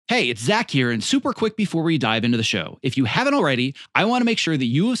Hey, it's Zach here, and super quick before we dive into the show. If you haven't already, I want to make sure that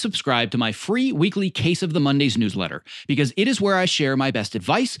you have subscribed to my free weekly Case of the Mondays newsletter, because it is where I share my best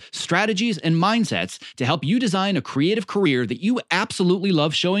advice, strategies, and mindsets to help you design a creative career that you absolutely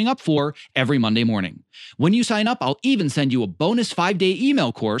love showing up for every Monday morning. When you sign up, I'll even send you a bonus 5-day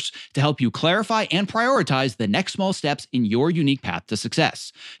email course to help you clarify and prioritize the next small steps in your unique path to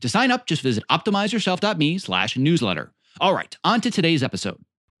success. To sign up, just visit optimizeyourself.me/newsletter. All right, on to today's episode.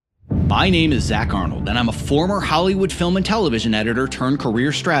 My name is Zach Arnold, and I'm a former Hollywood film and television editor turned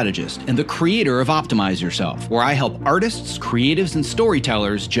career strategist and the creator of Optimize Yourself, where I help artists, creatives, and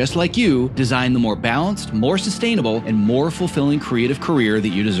storytellers just like you design the more balanced, more sustainable, and more fulfilling creative career that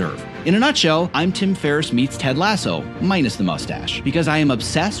you deserve. In a nutshell, I'm Tim Ferriss meets Ted Lasso, minus the mustache, because I am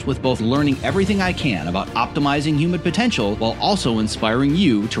obsessed with both learning everything I can about optimizing human potential while also inspiring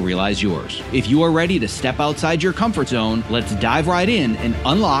you to realize yours. If you are ready to step outside your comfort zone, let's dive right in and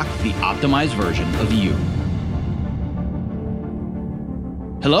unlock the optimized version of you.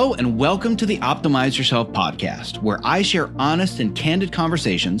 Hello, and welcome to the Optimize Yourself podcast, where I share honest and candid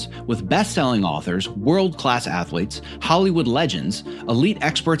conversations with best-selling authors, world-class athletes, Hollywood legends, elite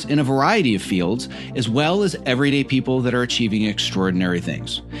experts in a variety of fields, as well as everyday people that are achieving extraordinary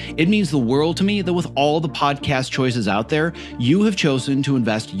things. It means the world to me that with all the podcast choices out there, you have chosen to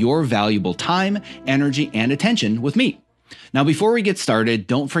invest your valuable time, energy, and attention with me. Now, before we get started,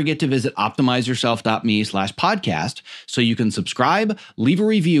 don't forget to visit optimizeyourself.me/podcast so you can subscribe, leave a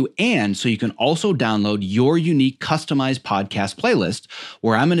review, and so you can also download your unique customized podcast playlist,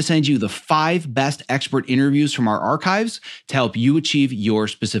 where I'm going to send you the 5 best expert interviews from our archives to help you achieve your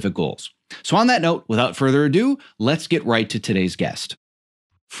specific goals. So on that note, without further ado, let's get right to today's guest.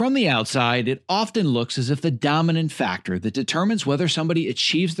 From the outside, it often looks as if the dominant factor that determines whether somebody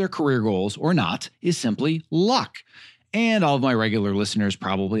achieves their career goals or not is simply luck. And all of my regular listeners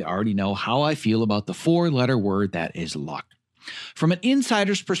probably already know how I feel about the 4-letter word that is luck. From an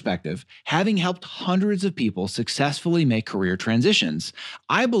insider's perspective, having helped hundreds of people successfully make career transitions,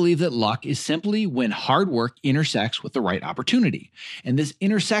 I believe that luck is simply when hard work intersects with the right opportunity. And this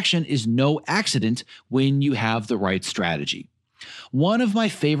intersection is no accident when you have the right strategy. One of my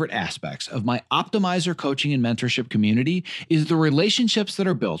favorite aspects of my Optimizer coaching and mentorship community is the relationships that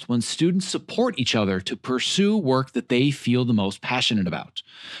are built when students support each other to pursue work that they feel the most passionate about.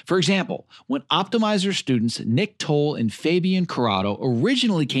 For example, when Optimizer students Nick Toll and Fabian Corrado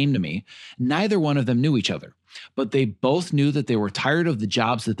originally came to me, neither one of them knew each other. But they both knew that they were tired of the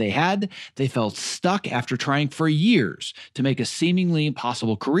jobs that they had. They felt stuck after trying for years to make a seemingly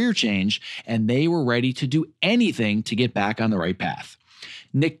impossible career change, and they were ready to do anything to get back on the right path.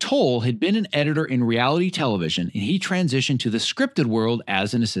 Nick Toll had been an editor in reality television, and he transitioned to the scripted world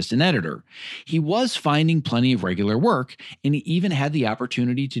as an assistant editor. He was finding plenty of regular work, and he even had the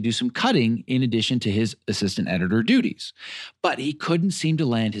opportunity to do some cutting in addition to his assistant editor duties. But he couldn't seem to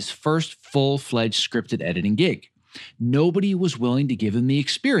land his first full-fledged scripted editing gig. Nobody was willing to give him the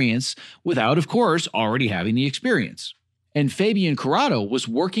experience without, of course, already having the experience. And Fabian Corrado was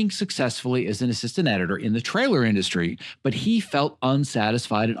working successfully as an assistant editor in the trailer industry, but he felt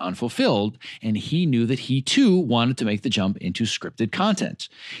unsatisfied and unfulfilled, and he knew that he too wanted to make the jump into scripted content.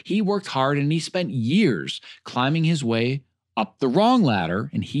 He worked hard and he spent years climbing his way up the wrong ladder,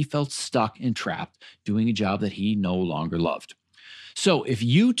 and he felt stuck and trapped doing a job that he no longer loved. So if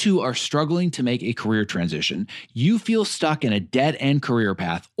you too are struggling to make a career transition, you feel stuck in a dead-end career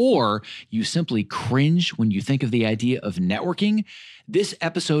path, or you simply cringe when you think of the idea of networking, this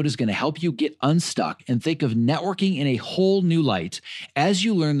episode is going to help you get unstuck and think of networking in a whole new light as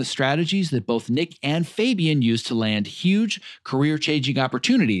you learn the strategies that both Nick and Fabian used to land huge career-changing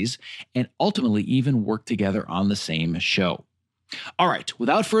opportunities and ultimately even work together on the same show. All right,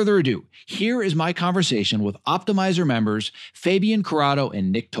 without further ado, here is my conversation with Optimizer members Fabian Corrado and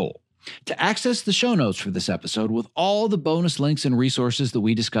Nick Toll. To access the show notes for this episode with all the bonus links and resources that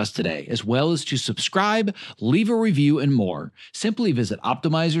we discussed today, as well as to subscribe, leave a review, and more, simply visit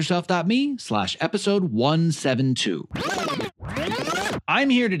optimizeyourself.me/episode 172.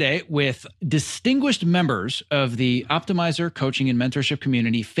 I'm here today with distinguished members of the Optimizer coaching and mentorship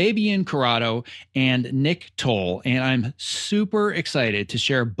community, Fabian Corrado and Nick Toll. And I'm super excited to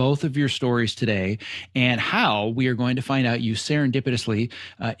share both of your stories today and how we are going to find out you serendipitously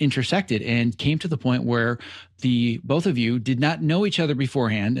intersected and came to the point where the both of you did not know each other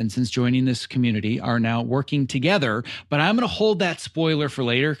beforehand, and since joining this community are now working together. But I'm going to hold that spoiler for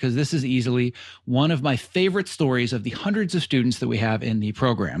later because this is easily one of my favorite stories of the hundreds of students that we have in the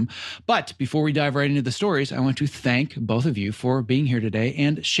program. But before we dive right into the stories, I want to thank both of you for being here today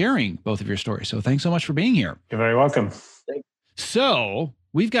and sharing both of your stories. So thanks so much for being here. You're very welcome. So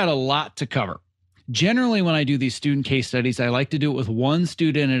We've got a lot to cover. Generally, when I do these student case studies, I like to do it with one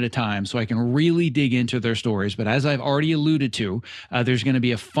student at a time so I can really dig into their stories. But as I've already alluded to, there's going to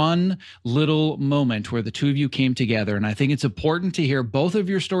be a fun little moment where the two of you came together. And I think it's important to hear both of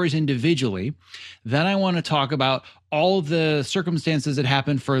your stories individually. Then I want to talk about all of the circumstances that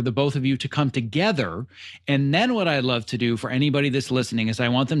happened for the both of you to come together. And then what I'd love to do for anybody that's listening is I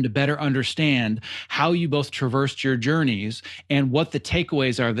want them to better understand how you both traversed your journeys and what the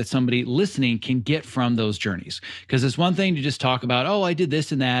takeaways are that somebody listening can get from those journeys. Because it's one thing to just talk about, oh, I did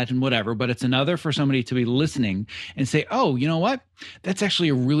this and that and whatever, but it's another for somebody to be listening and say, oh, you know what? That's actually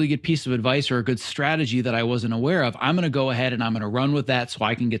a really good piece of advice or a good strategy that I wasn't aware of. I'm going to go ahead and I'm going to run with that so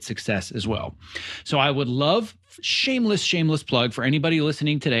I can get success as well. So I would love, shameless plug for anybody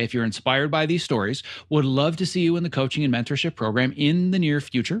listening today. If you're inspired by these stories, would love to see you in the coaching and mentorship program in the near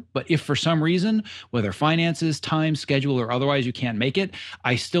future. But if for some reason, whether finances, time, schedule, or otherwise you can't make it,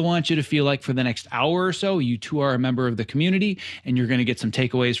 I still want you to feel like for the next hour or so, you too are a member of the community and you're going to get some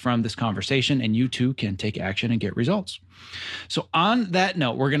takeaways from this conversation and you too can take action and get results. So on that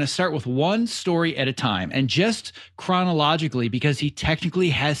note, we're going to start with one story at a time and just chronologically because he technically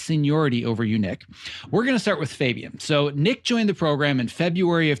has seniority over you, Nick. We're going to start with Fabian. So Nick joined the program in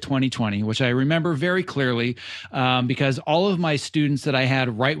February of 2020, which I remember very clearly because all of my students that I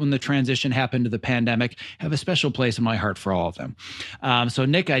had right when the transition happened to the pandemic have a special place in my heart for all of them. So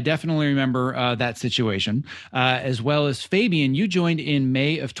Nick, I definitely remember that situation, as well as Fabian, you joined in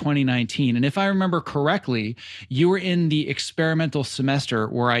May of 2019. And if I remember correctly, you were in the experimental semester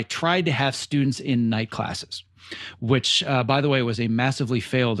where I tried to have students in night classes, which, by the way, was a massively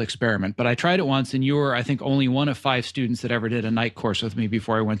failed experiment. But I tried it once, and you were, I think, only one of 5 students that ever did a night course with me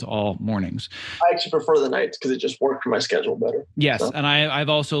before I went to all mornings. I actually prefer the nights because it just worked for my schedule better. Yes, so. And I've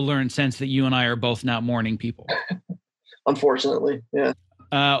also learned since that you and I are both not morning people. Unfortunately, yeah.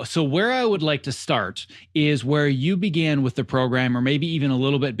 So where I would like to start is where you began with the program, or maybe even a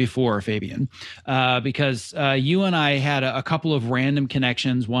little bit before, Fabian, because you and I had a couple of random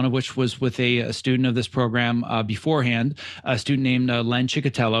connections, one of which was with a student of this program beforehand, a student named Len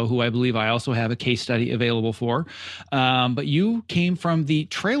Chicatello, who I believe I also have a case study available for. But you came from the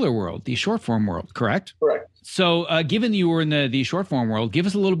trailer world, the short form world, correct? Correct. So given you were in the short form world, give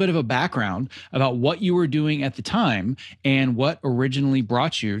us a little bit of a background about what you were doing at the time and what originally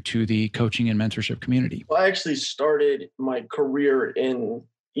brought you to the coaching and mentorship community. Well, I actually started my career in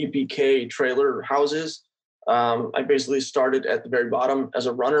EPK trailer houses. I basically started at the very bottom as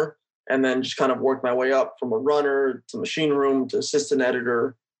a runner and then just kind of worked my way up from a runner to machine room to assistant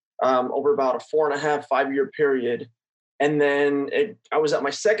editor over about a 4.5, 5-year period. And then I was at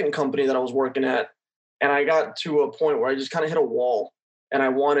my second company that I was working at. And I got to a point where I just kind of hit a wall and I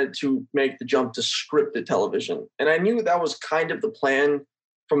wanted to make the jump to scripted television. And I knew that was kind of the plan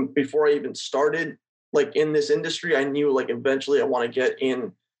from before I even started, like in this industry. I knew like eventually I want to get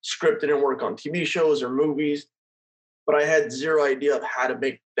in scripted and work on TV shows or movies, but I had zero idea of how to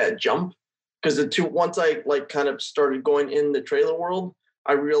make that jump. Because once I like kind of started going in the trailer world,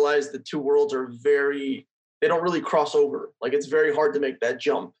 I realized the two worlds are they don't really cross over. Like it's very hard to make that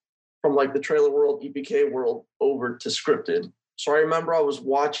jump from like the trailer world, EPK world over to scripted. So I remember I was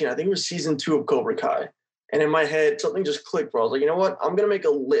watching, I think it was season 2 of Cobra Kai. And in my head, something just clicked where I was like, you know what? I'm going to make a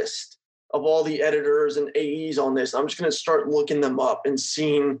list of all the editors and AEs on this. I'm just going to start looking them up and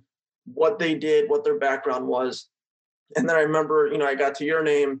seeing what they did, what their background was. And then I remember, I got to your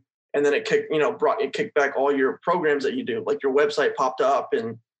name and then it kicked back all your programs that you do. Like your website popped up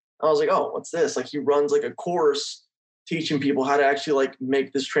and I was like, oh, what's this? Like he runs like a course teaching people how to actually like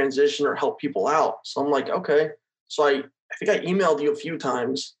make this transition or help people out. So I'm like, okay. So I think I emailed you a few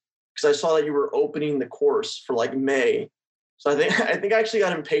times because I saw that you were opening the course for like May. So I think I actually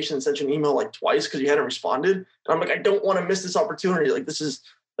got impatient and sent you an email like twice because you hadn't responded. And I'm like, I don't want to miss this opportunity. Like this is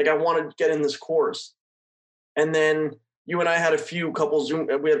like, I want to get in this course. And then you and I had a few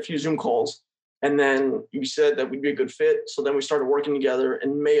Zoom calls. And then you said that we'd be a good fit. So then we started working together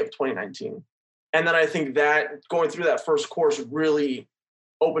in May of 2019. And then I think that going through that first course really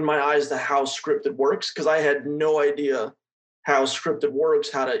opened my eyes to how scripted works because I had no idea how scripted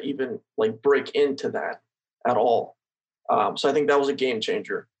works, how to even like break into that at all. So I think that was a game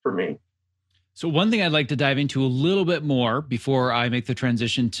changer for me. So one thing I'd like to dive into a little bit more before I make the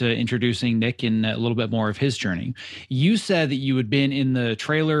transition to introducing Nick and a little bit more of his journey. You said that you had been in the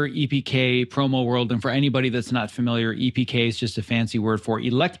trailer EPK promo world. And for anybody that's not familiar, EPK is just a fancy word for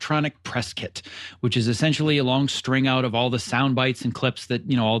electronic press kit, which is essentially a long string out of all the sound bites and clips that,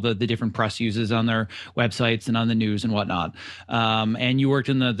 all the different press uses on their websites and on the news and whatnot. And you worked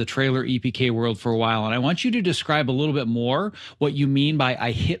in the trailer EPK world for a while. And I want you to describe a little bit more what you mean by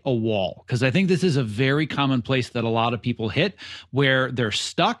I hit a wall, because I think this is a very common place that a lot of people hit, where they're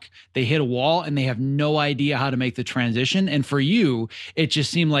stuck, they hit a wall, and they have no idea how to make the transition. And for you, it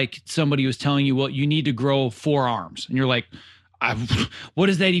just seemed like somebody was telling you, well, you need to grow 4 arms. And you're like, what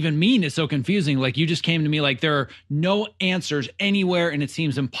does that even mean? It's so confusing. Like, you just came to me like there are no answers anywhere, and it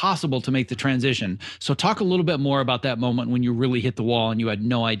seems impossible to make the transition. So talk a little bit more about that moment when you really hit the wall and you had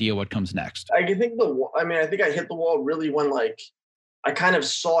no idea what comes next. I think I think I hit the wall really when I kind of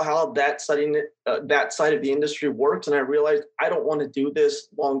saw how that side of the industry works, and I realized I don't want to do this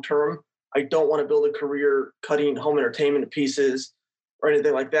long term. I don't want to build a career cutting home entertainment to pieces or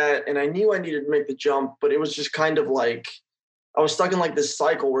anything like that. And I knew I needed to make the jump, but it was just kind of like I was stuck in like this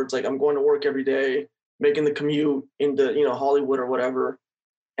cycle where it's like I'm going to work every day, making the commute into Hollywood or whatever,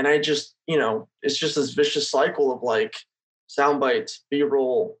 and I just it's just this vicious cycle of like sound bites,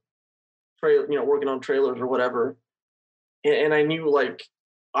 B-roll, working on trailers or whatever. And I knew like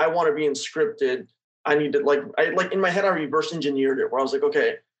I want to be in scripted. I need to in my head I reverse engineered it where I was like,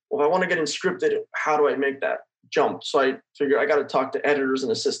 okay, well, if I want to get in scripted, how do I make that jump? So I figured I got to talk to editors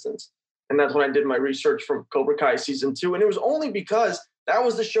and assistants. And that's when I did my research from Cobra Kai season 2. And it was only because that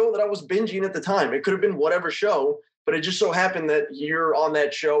was the show that I was binging at the time. It could have been whatever show, but it just so happened that you're on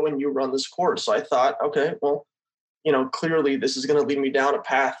that show and you run this course. So I thought, okay, well, clearly this is going to lead me down a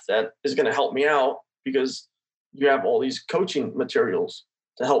path that is going to help me out because you have all these coaching materials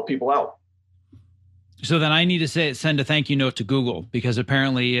to help people out. So then I need to send a thank you note to Google, because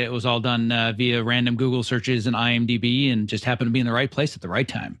apparently it was all done via random Google searches and IMDb and just happened to be in the right place at the right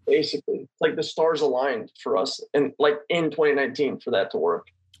time. Basically, like the stars aligned for us and like in 2019 for that to work.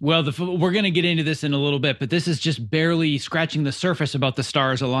 Well, we're going to get into this in a little bit, but this is just barely scratching the surface about the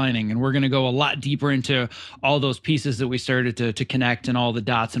stars aligning. And we're going to go a lot deeper into all those pieces that we started to connect and all the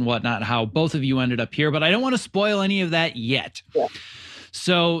dots and whatnot, how both of you ended up here. But I don't want to spoil any of that yet. Yeah.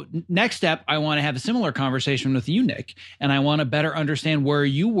 So next step, I want to have a similar conversation with you, Nick, and I want to better understand where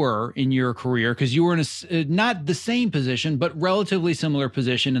you were in your career, because you were in not the same position, but relatively similar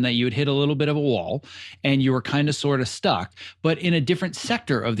position in that you had hit a little bit of a wall and you were kind of sort of stuck, but in a different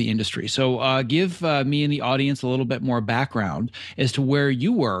sector of the industry. So give me and the audience a little bit more background as to where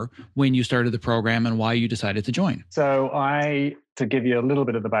you were when you started the program and why you decided to join. So to give you a little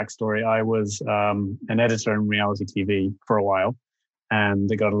bit of the backstory, I was an editor in reality TV for a while. And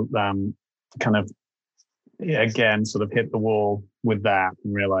I got kind of, again, sort of hit the wall with that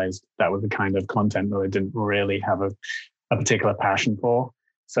and realized that was the kind of content that I didn't really have a particular passion for.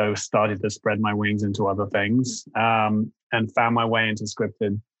 So started to spread my wings into other things and found my way into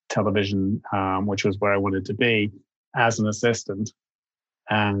scripted television, which was where I wanted to be as an assistant.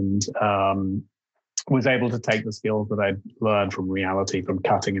 And was able to take the skills that I'd learned from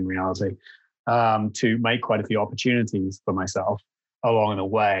cutting in reality, to make quite a few opportunities for myself along the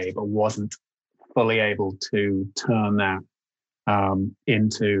way, but wasn't fully able to turn that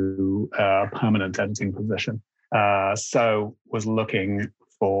into a permanent editing position. So was looking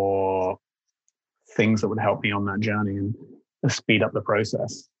for things that would help me on that journey and speed up the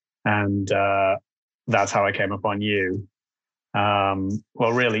process. And that's how I came upon you.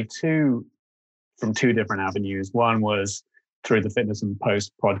 Well, really from two different avenues. One was through the Fitness and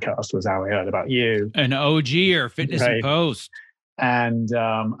Post podcast was how I heard about you. An OG-er, Fitness and Post. And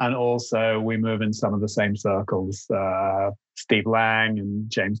also we move in some of the same circles. Steve Lang and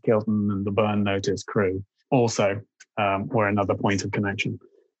James Kilton and the Burn Notice crew also were another point of connection.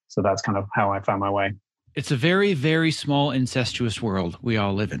 So that's kind of how I found my way. It's a very, very small incestuous world we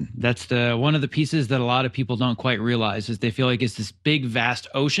all live in. That's one of the pieces that a lot of people don't quite realize is they feel like it's this big, vast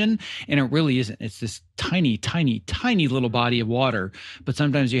ocean, and it really isn't. It's this tiny, tiny, tiny little body of water. But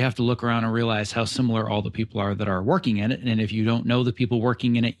sometimes you have to look around and realize how similar all the people are that are working in it. And if you don't know the people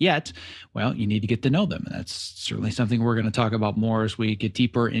working in it yet, well, you need to get to know them. And that's certainly something we're going to talk about more as we get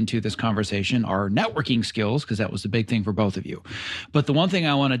deeper into this conversation, our networking skills, because that was the big thing for both of you. But the one thing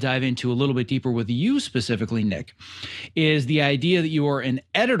I want to dive into a little bit deeper with you specifically, Nick, is the idea that you are an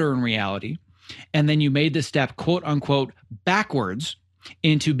editor in reality, and then you made the step, quote unquote, backwards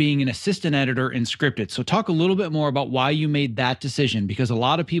into being an assistant editor in scripted. So talk a little bit more about why you made that decision, because a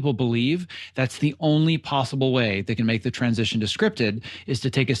lot of people believe that's the only possible way they can make the transition to scripted is to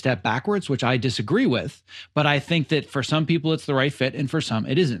take a step backwards, which I disagree with. But I think that for some people it's the right fit and for some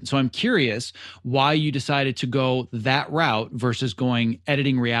it isn't. So I'm curious why you decided to go that route versus going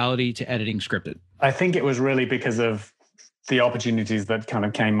editing reality to editing scripted. I think it was really because of the opportunities that kind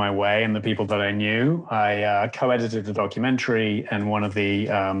of came my way and the people that I knew. I co-edited a documentary, and one of the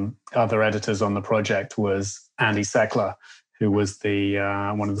other editors on the project was Andy Seckler, who was the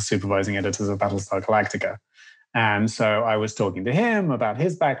one of the supervising editors of Battlestar Galactica. And so I was talking to him about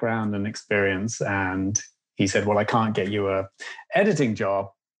his background and experience, and he said, well, I can't get you a editing job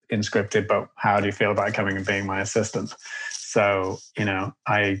in scripted, but how do you feel about coming and being my assistant? So,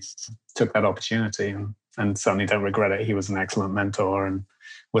 I took that opportunity and certainly don't regret it. He was an excellent mentor, and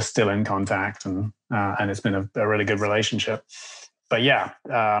we're still in contact, and it's been a really good relationship. But yeah,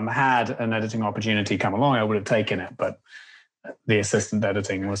 had an editing opportunity come along, I would have taken it, but the assistant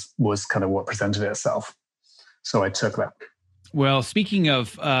editing was kind of what presented itself. So I took that. Well, speaking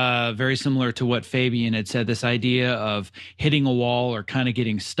of very similar to what Fabian had said, this idea of hitting a wall or kind of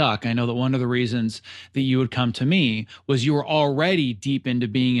getting stuck, I know that one of the reasons that you would come to me was you were already deep into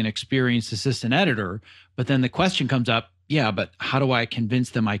being an experienced assistant editor, but then the question comes up, yeah, but how do I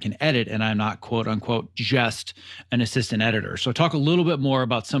convince them I can edit and I'm not, quote unquote, just an assistant editor? So talk a little bit more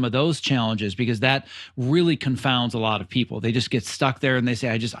about some of those challenges, because that really confounds a lot of people. They just get stuck there and they say,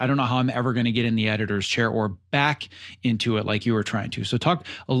 I don't know how I'm ever going to get in the editor's chair or back into it like you were trying to. So talk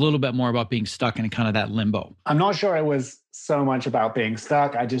a little bit more about being stuck in kind of that limbo. I'm not sure it was so much about being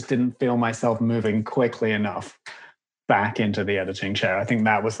stuck. I just didn't feel myself moving quickly enough back into the editing chair. I think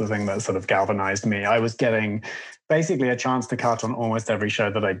that was the thing that sort of galvanized me. I was getting basically a chance to cut on almost every show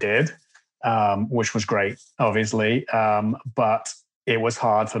that I did, which was great, obviously. But it was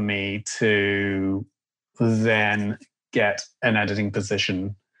hard for me to then get an editing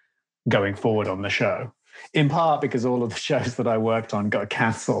position going forward on the show, in part because all of the shows that I worked on got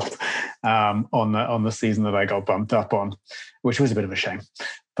cancelled on the season that I got bumped up on, which was a bit of a shame.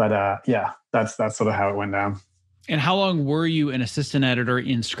 But yeah, that's sort of how it went down. And how long were you an assistant editor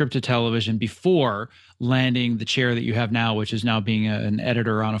in scripted television before landing the chair that you have now, which is now being an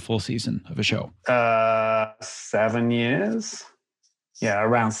editor on a full season of a show? 7 years. Yeah,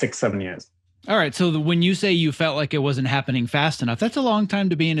 around 6-7 years. All right. So when you say you felt like it wasn't happening fast enough, that's a long time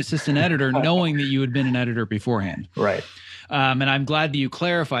to be an assistant editor, knowing that you had been an editor beforehand. Right. And I'm glad that you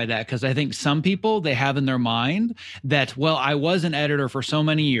clarified that, because I think some people, they have in their mind that, well, I was an editor for so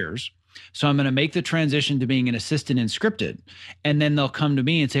many years, so I'm going to make the transition to being an assistant in scripted. And then they'll come to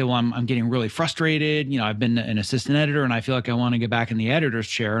me and say, well, I'm getting really frustrated. I've been an assistant editor and I feel like I want to get back in the editor's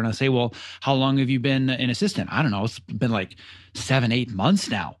chair. And I say, well, how long have you been an assistant? I don't know. It's been like 7-8 months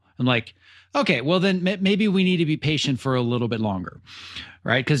now. I'm like, okay, well then maybe we need to be patient for a little bit longer,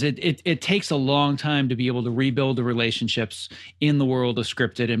 right? Because it takes a long time to be able to rebuild the relationships in the world of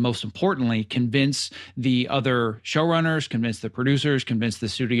scripted, and most importantly, convince the other showrunners, convince the producers, convince the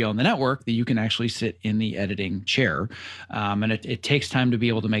studio and the network that you can actually sit in the editing chair. And it takes time to be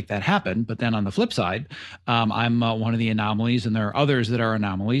able to make that happen. But then on the flip side, I'm one of the anomalies, and there are others that are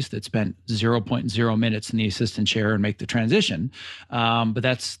anomalies that spent 0.0 minutes in the assistant chair and make the transition. But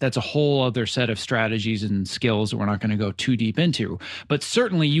that's a whole other set of strategies and skills that we're not going to go too deep into. But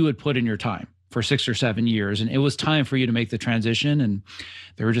certainly you had put in your time for 6 or 7 years, and it was time for you to make the transition, and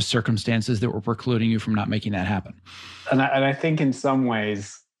there were just circumstances that were precluding you from not making that happen. And I think in some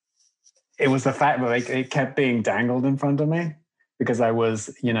ways it was the fact that it kept being dangled in front of me, because I was,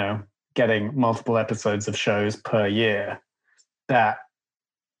 getting multiple episodes of shows per year, that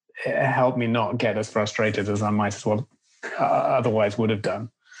it helped me not get as frustrated as I might as well otherwise would have done.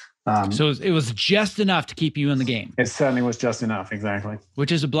 So it was just enough to keep you in the game. It certainly was just enough, exactly.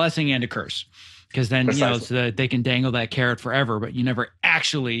 Which is a blessing and a curse, because then so they can dangle that carrot forever, but you never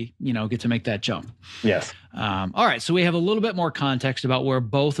actually get to make that jump. Yes. All right, so we have a little bit more context about where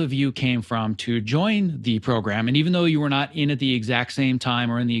both of you came from to join the program. And even though you were not in at the exact same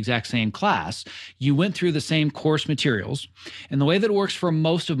time or in the exact same class, you went through the same course materials. And the way that it works for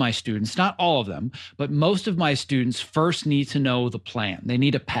most of my students, not all of them, but most of my students first need to know the plan. They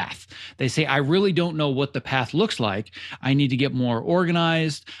need a path. They say, I really don't know what the path looks like. I need to get more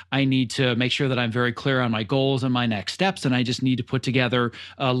organized. I need to make sure that I'm very clear on my goals and my next steps. And I just need to put together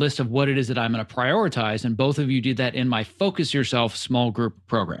a list of what it is that I'm going to prioritize. And both of you did that in my Focus Yourself small group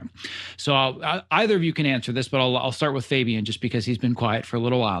program. So either of you can answer this, but I'll start with Fabian just because he's been quiet for a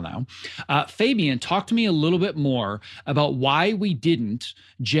little while now. Fabian, talk to me a little bit more about why we didn't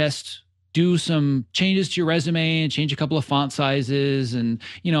just do some changes to your resume and change a couple of font sizes and,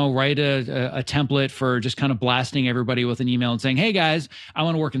 write a template for just kind of blasting everybody with an email and saying, hey guys, I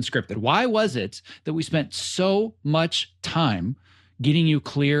want to work in scripted. Why was it that we spent so much time getting you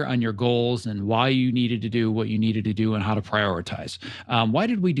clear on your goals and why you needed to do what you needed to do and how to prioritize? Why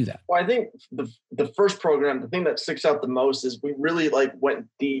did we do that? Well, I think the first program, the thing that sticks out the most is we really went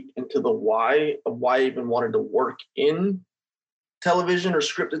deep into the why of why I even wanted to work in television or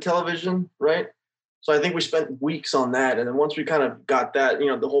scripted television, right? So I think we spent weeks on that. And then once we kind of got that,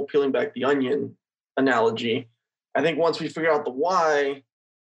 the whole peeling back the onion analogy, I think once we figured out the why,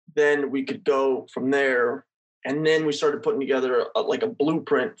 then we could go from there. And then we started putting together a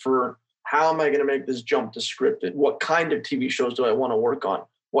blueprint for how am I going to make this jump to scripted? What kind of TV shows do I want to work on?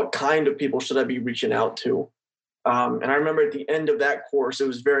 What kind of people should I be reaching out to? And I remember at the end of that course, it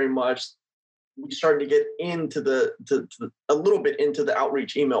was very much, we started to get into a little bit into the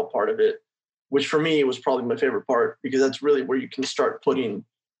outreach email part of it, which for me was probably my favorite part, because that's really where you can start putting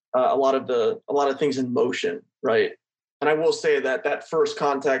a lot of things in motion, right? And I will say that first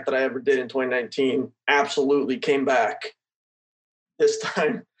contact that I ever did in 2019 absolutely came back this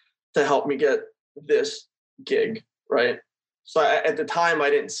time to help me get this gig, right? So at the time,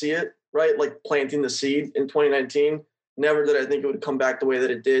 I didn't see it, right? Like planting the seed in 2019. Never did I think it would come back the way that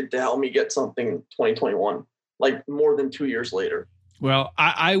it did to help me get something in 2021, like more than 2 years later. Well,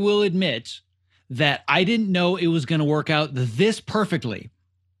 I will admit that I didn't know it was going to work out this perfectly.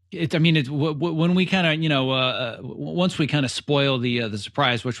 When we kind of, once we kind of spoil the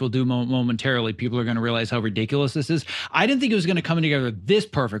surprise, which we'll do momentarily, people are going to realize how ridiculous this is. I didn't think it was going to come together this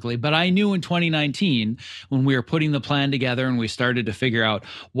perfectly, but I knew in 2019 when we were putting the plan together and we started to figure out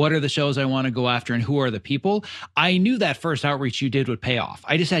what are the shows I want to go after and who are the people, I knew that first outreach you did would pay off.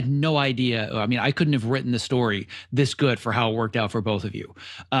 I just had no idea. I mean, I couldn't have written the story this good for how it worked out for both of you.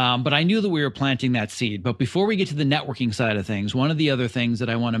 But I knew that we were planting that seed. But before we get to the networking side of things, one of the other things that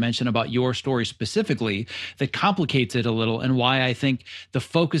I want to mention about your story specifically that complicates it a little and why I think the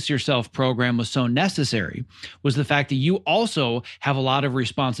Focus Yourself program was so necessary was the fact that you also have a lot of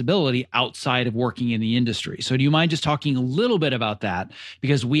responsibility outside of working in the industry. So do you mind just talking a little bit about that?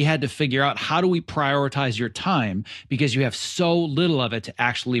 Because we had to figure out, how do we prioritize your time because you have so little of it to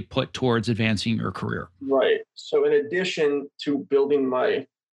actually put towards advancing your career? Right. So in addition to building my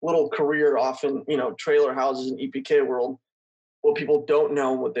little career off in, trailer houses and EPK world, what people don't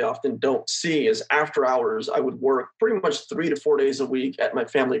know and what they often don't see is after hours, I would work pretty much 3 to 4 days a week at my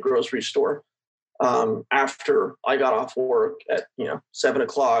family grocery store. After I got off work at 7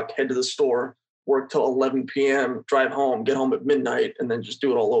 o'clock, head to the store, work till 11 p.m., drive home, get home at midnight, and then just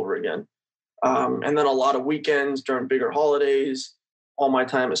do it all over again. And then a lot of weekends during bigger holidays, all my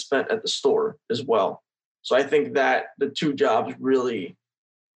time is spent at the store as well. So I think that the two jobs really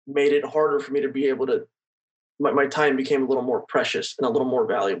made it harder for me to be able to, my time became a little more precious and a little more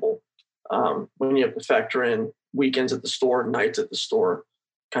valuable when you have to factor in weekends at the store, nights at the store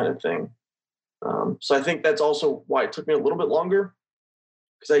kind of thing. So I think that's also why it took me a little bit longer,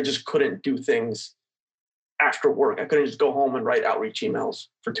 because I just couldn't do things after work. I couldn't just go home and write outreach emails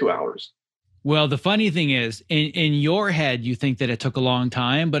for 2 hours. Well, the funny thing is, in your head, you think that it took a long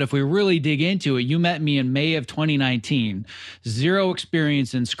time. But if we really dig into it, you met me in May of 2019, zero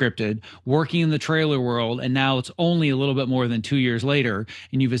experience in scripted, working in the trailer world. And now it's only a little bit more than 2 years later.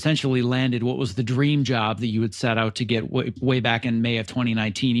 And you've essentially landed what was the dream job that you had set out to get way back in May of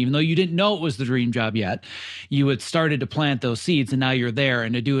 2019. Even though you didn't know it was the dream job yet, you had started to plant those seeds and now you're there.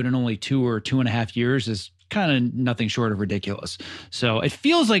 And to do it in only 2 or 2.5 years is kind of nothing short of ridiculous. So it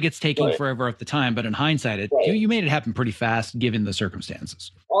feels like it's taking forever at the time, but in hindsight, you made it happen pretty fast given the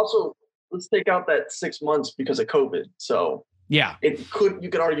circumstances. Also, let's take out that 6 months because of COVID. So yeah, you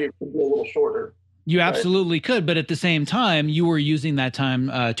could argue it could be a little shorter. You absolutely could, but at the same time, you were using that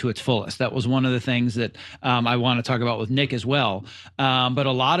time to its fullest. That was one of the things that I want to talk about with Nick as well. But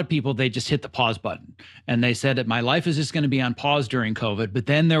a lot of people, they just hit the pause button and they said that my life is just going to be on pause during COVID. But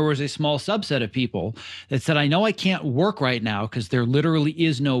then there was a small subset of people that said, I know I can't work right now because there literally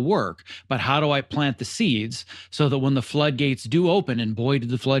is no work, but how do I plant the seeds so that when the floodgates do open, and boy, did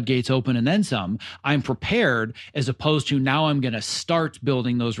the floodgates open and then some, I'm prepared, as opposed to now I'm going to start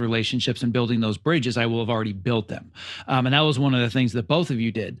building those relationships and building those bridges. I will have already built them. And that was one of the things that both of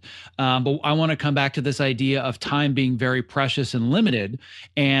you did. But I want to come back to this idea of time being very precious and limited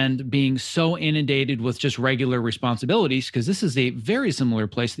and being so inundated with just regular responsibilities, because this is a very similar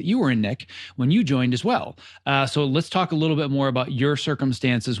place that you were in, Nick, when you joined as well. So let's talk a little bit more about your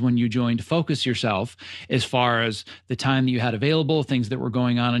circumstances when you joined Focus Yourself, as far as the time that you had available, things that were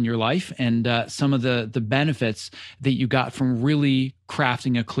going on in your life, and some of the benefits that you got from really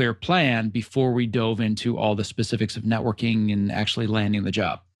crafting a clear plan before we dove into all the specifics of networking and actually landing the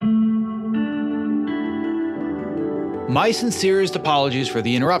job. My sincerest apologies for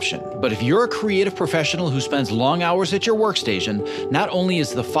the interruption, but if you're a creative professional who spends long hours at your workstation, not only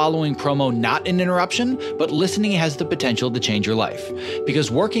is the following promo not an interruption, but listening has the potential to change your life.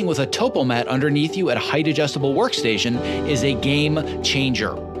 Because working with a Topomat underneath you at a height-adjustable workstation is a game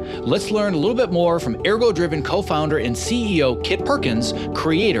changer. Let's learn a little bit more from Ergo-Driven co-founder and CEO Kit Perkins,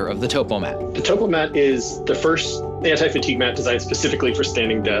 creator of the Topomat. The Topomat is the first anti-fatigue mat designed specifically for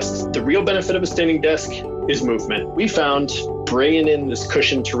standing desks. The real benefit of a standing desk is movement. We found bringing in this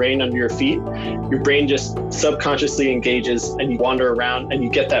cushioned terrain under your feet, your brain just subconsciously engages and you wander around and you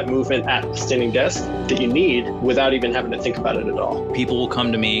get that movement at the standing desk that you need without even having to think about it at all. People will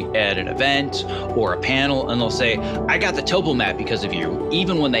come to me at an event or a panel and they'll say, I got the Topomat because of you.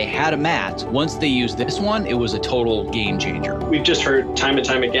 Even when they had a mat, once they used this one, it was a total game changer. We've just heard time and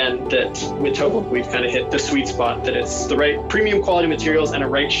time again that with Topo, we've kind of hit the sweet spot, that it's the right premium quality materials and a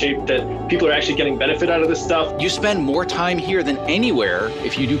right shape that people are actually getting benefit out of this stuff. You spend more time here than anywhere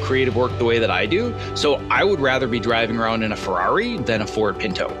if you do creative work the way that I do. So I would rather be driving around in a Ferrari than a Ford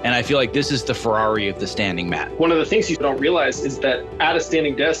Pinto. And I feel like this is the Ferrari of the standing mat. One of the things you don't realize is that at a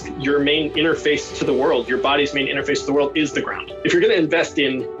standing desk, your main interface to the world, your body's main interface to the world is the ground. If you're going to invest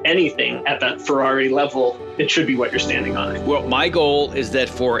in anything at that Ferrari level, it should be what you're standing on. Well, my goal is that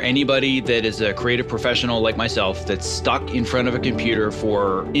for anybody that is a creative professional like myself that's stuck in front of a computer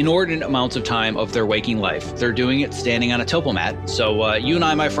for inordinate amounts of time of their waking life, they're doing it standing on a Topomat. So you and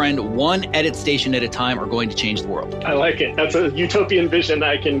I, my friend, one edit station at a time are going to change the world. I like it. That's a utopian vision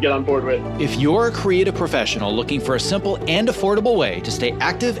I can get on board with. If you're a creative professional looking for a simple and affordable way to stay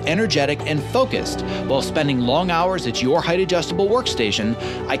active, energetic, and focused while spending long hours at your height-adjustable workstation,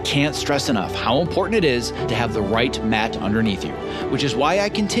 I can't stress enough how important it is to have the right mat underneath you, which is why I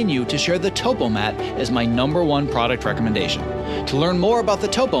continue to share the Topomat as my #1 product recommendation. To learn more about the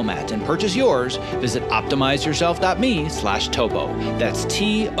Topomat and purchase yours, visit optimizeyourself.me/topo. That's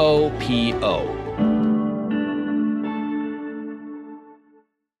TOPO.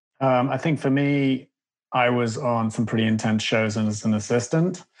 I think for me, I was on some pretty intense shows as an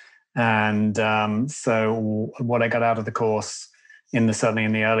assistant. And so what I got out of the course certainly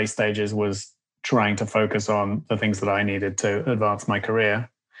in the early stages was trying to focus on the things that I needed to advance my career.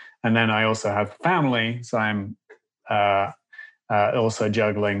 And then I also have family, so I'm also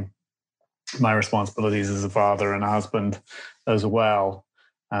juggling my responsibilities as a father and a husband as well.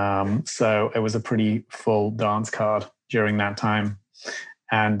 So it was a pretty full dance card during that time.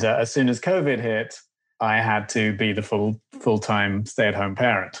 And as soon as COVID hit, I had to be the full-time stay-at-home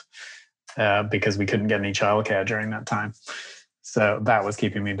parent because we couldn't get any childcare during that time. So that was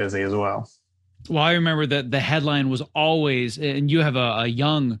keeping me busy as well. Well, I remember that the headline was always, and you have a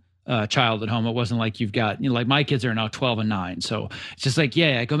young child at home. It wasn't like you've got, like my kids are now 12 and 9. So it's just like,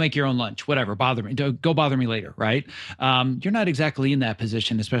 yeah, go make your own lunch, whatever, bother me, go bother me later, right? You're not exactly in that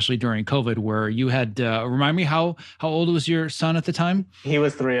position, especially during COVID where you had, remind me how old was your son at the time? He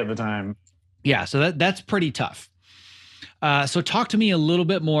was 3 at the time. Yeah, so that's pretty tough. So talk to me a little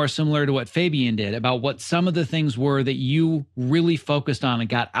bit more similar to what Fabian did about what some of the things were that you really focused on and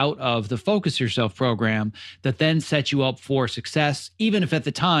got out of the Focus Yourself program that then set you up for success. Even if at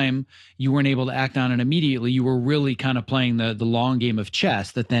the time you weren't able to act on it immediately, you were really kind of playing the long game of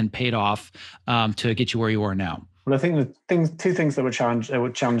chess that then paid off to get you where you are now. Well, I think two things that were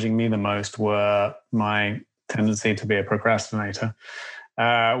challenging me the most were my tendency to be a procrastinator.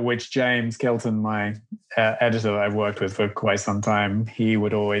 Which James Kilton, my editor that I've worked with for quite some time, he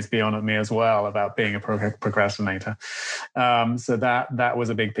would always be on at me as well about being a procrastinator. So that was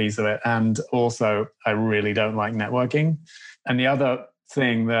a big piece of it. And also, I really don't like networking. And the other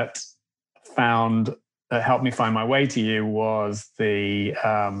thing that helped me find my way to you was the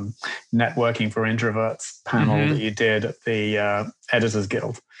Networking for Introverts panel that you did at the Editors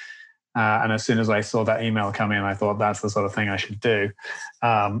Guild. And as soon as I saw that email come in, I thought that's the sort of thing I should do.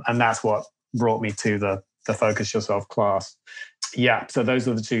 And that's what brought me to the Focus Yourself class. Yeah, so those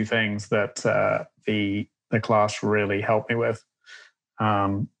are the two things that the class really helped me with,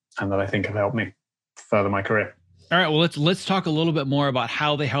 and that I think have helped me further my career. All right, well, let's talk a little bit more about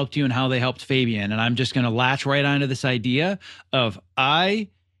how they helped you and how they helped Fabian. And I'm just going to latch right onto this idea of I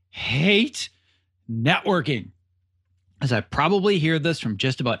hate networking. As I probably hear this from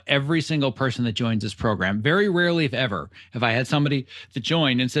just about every single person that joins this program. Very rarely, if ever, have I had somebody that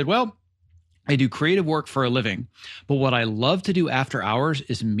joined and said, well, I do creative work for a living, but what I love to do after hours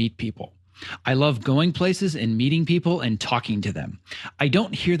is meet people. I love going places and meeting people and talking to them. I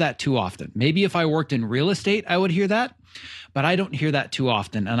don't hear that too often. Maybe if I worked in real estate, I would hear that, but I don't hear that too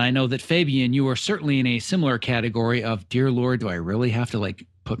often. And I know that Fabian, you are certainly in a similar category of, dear Lord, do I really have to like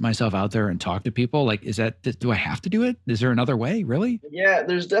put myself out there and talk to people? Like, do I have to do it? Is there another way, really? Yeah,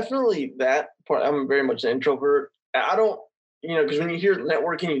 there's definitely that part. I'm very much an introvert. I don't, because when you hear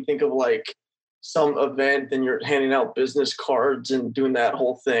networking, you think of like some event and you're handing out business cards and doing that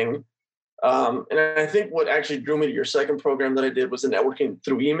whole thing. And I think what actually drew me to your second program that I did was the networking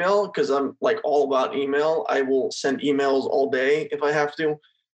through email, because I'm like all about email. I will send emails all day if I have to,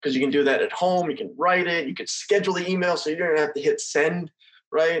 because you can do that at home. You can write it. You can schedule the email so you don't have to hit send,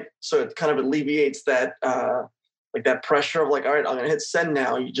 right? So it kind of alleviates that like that pressure of like, all right, I'm going to hit send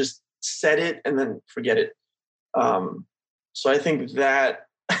now. You just set it and then forget it. So I think that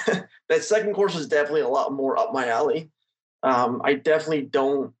that second course is definitely a lot more up my alley. I definitely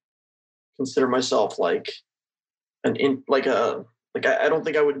don't consider myself like I don't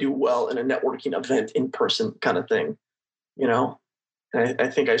think I would do well in a networking event in person kind of thing, And I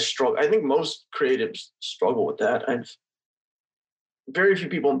think I struggle. I think most creatives struggle with that. Very few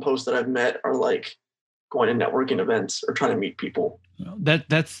people in post that I've met are like going to networking events or trying to meet people.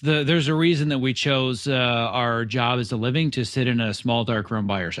 There's a reason that we chose our job as a living to sit in a small dark room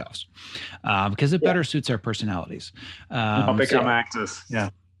by ourselves, because it better suits our personalities. Not become actors. Yeah.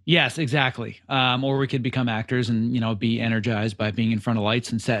 Yes, exactly. Or we could become actors and, be energized by being in front of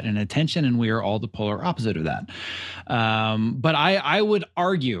lights and set and attention. And we are all the polar opposite of that. But I would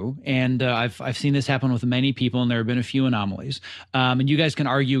argue, and I've seen this happen with many people, and there have been a few anomalies. And you guys can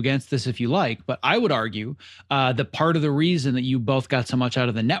argue against this if you like, but I would argue that part of the reason that you both got so much out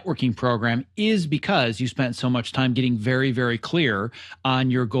of the networking program is because you spent so much time getting very, very clear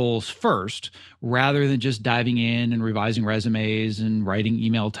on your goals first, rather than just diving in and revising resumes and writing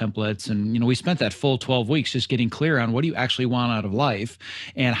email templates. And, we spent that full 12 weeks just getting clear on what do you actually want out of life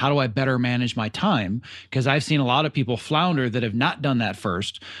and how do I better manage my time? Because I've seen a lot of people flounder that have not done that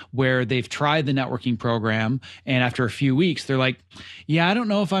first, where they've tried the networking program. And after a few weeks, they're like, yeah, I don't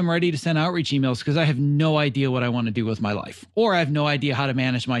know if I'm ready to send outreach emails because I have no idea what I want to do with my life, or I have no idea how to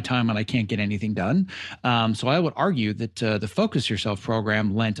manage my time and I can't get anything done. So I would argue that the Focus Yourself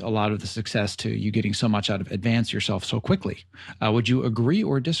program lent a lot of the success to you getting so much out of Advance Yourself so quickly. Would you agree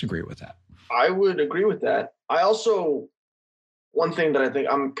or disagree with that? I would agree with that. I also, one thing that I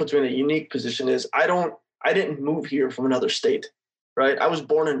think puts me in a unique position is I didn't move here from another state, right? I was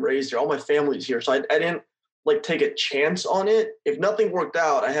born and raised here. All my family's here. So I didn't like take a chance on it. If nothing worked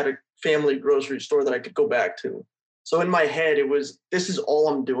out, I had a family grocery store that I could go back to. So in my head, it was, this is all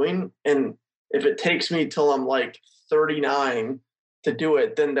I'm doing. And if it takes me till I'm like 39 to do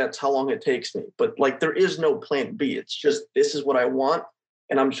it, then that's how long it takes me. But like, there is no plan B. It's just, this is what I want.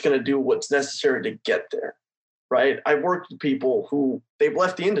 And I'm just going to do what's necessary to get there. Right. I've worked with people who they've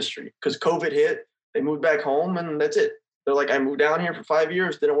left the industry because COVID hit, they moved back home and that's it. They're like, I moved down here for 5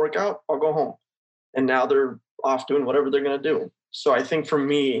 years, didn't work out, I'll go home. And now they're off doing whatever they're going to do. So I think for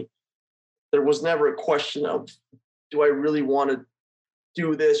me, there was never a question of, do I really want to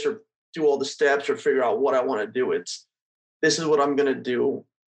do this or do all the steps or figure out what I want to do? It's, this is what I'm going to do.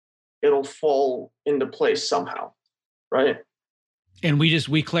 It'll fall into place somehow. Right. And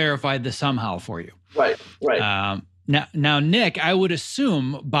we clarified the somehow for you. Right. Now, Nick, I would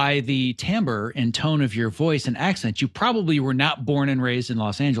assume by the timbre and tone of your voice and accent, you probably were not born and raised in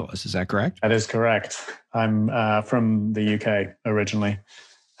Los Angeles. Is that correct? That is correct. I'm from the UK originally.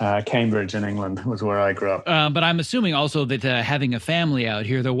 Cambridge in England was where I grew up. But I'm assuming also that having a family out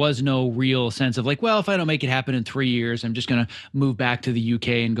here, there was no real sense of like, well, if I don't make it happen in 3 years, I'm just going to move back to the UK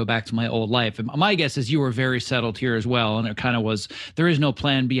and go back to my old life. And my guess is you were very settled here as well. And it kind of was, there is no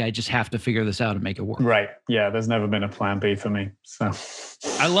plan B. I just have to figure this out and make it work. Right. Yeah. There's never been a plan B for me. So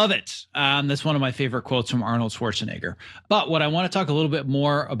I love it. That's one of my favorite quotes from Arnold Schwarzenegger. But what I want to talk a little bit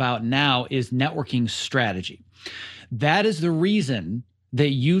more about now is networking strategy. That is the reason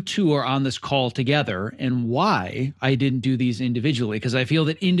that you two are on this call together and why I didn't do these individually, because I feel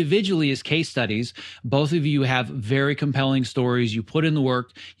that individually as case studies, both of you have very compelling stories. You put in the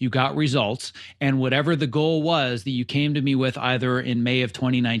work, you got results, and whatever the goal was that you came to me with either in May of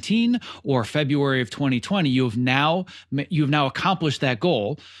 2019 or February of 2020, you have now accomplished that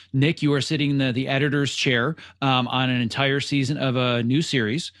goal. Nick, you are sitting in the editor's chair on an entire season of a new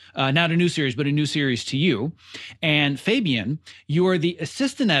series, not a new series, but a new series to you. And Fabian, you are the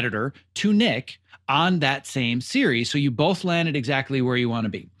assistant editor to Nick on that same series. So you both landed exactly where you want to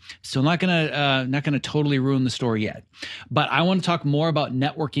be. So not gonna totally ruin the story yet, but I want to talk more about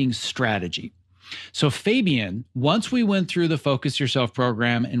networking strategy. So Fabian, once we went through the Focus Yourself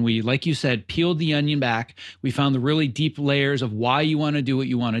program and we, like you said, peeled the onion back, we found the really deep layers of why you want to do what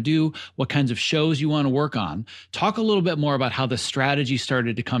you want to do, what kinds of shows you want to work on. Talk a little bit more about how the strategy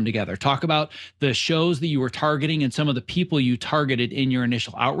started to come together. Talk about the shows that you were targeting and some of the people you targeted in your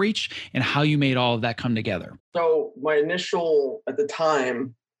initial outreach and how you made all of that come together. So my initial, at the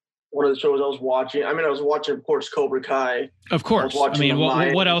time, one of the shows I was watching, I was watching, of course, Cobra Kai. Of course.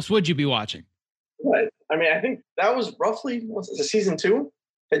 What else would you be watching? Right. I think that was roughly, season 2?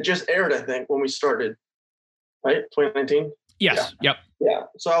 It just aired, I think, when we started, right? 2019? Yes. Yeah. Yep. Yeah.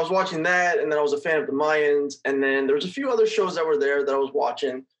 So I was watching that, and then I was a fan of the Mayans, and then there was a few other shows that were there that I was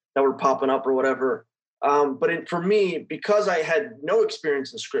watching that were popping up or whatever. For me, because I had no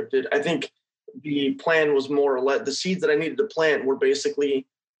experience in scripted, I think the plan was more or less, the seeds that I needed to plant were basically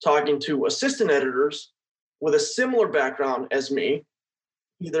talking to assistant editors with a similar background as me,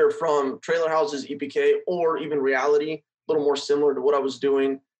 either from Trailer Houses, EPK, or even reality, a little more similar to what I was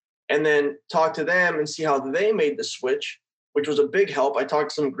doing, and then talk to them and see how they made the switch, which was a big help. I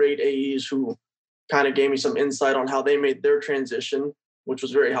talked to some great AEs who kind of gave me some insight on how they made their transition, which was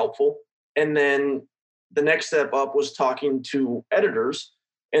very helpful. And then the next step up was talking to editors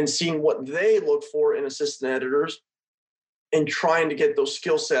and seeing what they look for in assistant editors and trying to get those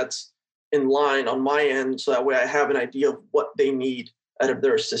skill sets in line on my end, so that way I have an idea of what they need out of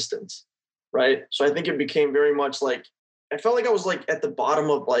their assistants, right? So I think it became very much like, I felt like I was like at the bottom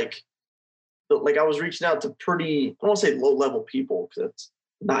of like I was reaching out to pretty, I don't want to say low level people because that's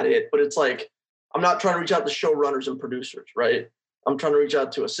not it, but it's like, I'm not trying to reach out to showrunners and producers, right? I'm trying to reach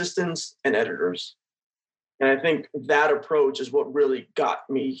out to assistants and editors. And I think that approach is what really got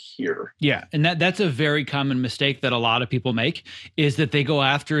me here. Yeah. And that's a very common mistake that a lot of people make, is that they go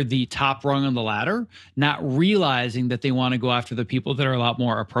after the top rung on the ladder, not realizing that they want to go after the people that are a lot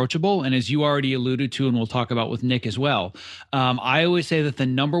more approachable. And as you already alluded to, and we'll talk about with Nick as well, I always say that the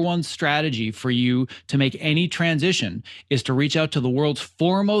number one strategy for you to make any transition is to reach out to the world's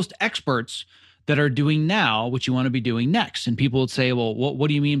foremost experts that are doing now what you want to be doing next. And people would say, well, what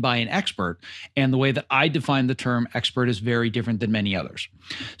do you mean by an expert? And the way that I define the term expert is very different than many others.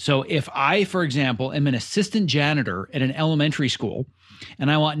 So if I, for example, am an assistant janitor at an elementary school,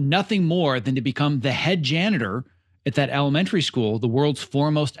 and I want nothing more than to become the head janitor at that elementary school, the world's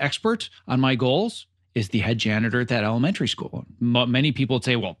foremost expert on my goals is the head janitor at that elementary school. Many people would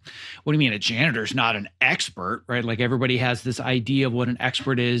say, well, what do you mean a janitor is not an expert, right? Like everybody has this idea of what an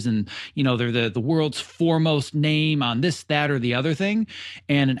expert is, and they're the world's foremost name on this, that, or the other thing.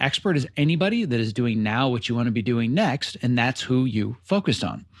 And an expert is anybody that is doing now what you want to be doing next, and that's who you focused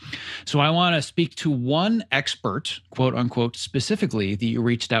on. So I want to speak to one expert, quote unquote, specifically that you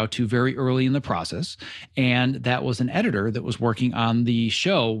reached out to very early in the process. And that was an editor that was working on the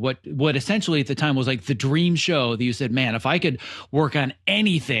show, what essentially at the time was like the dream show that you said, man, if I could work on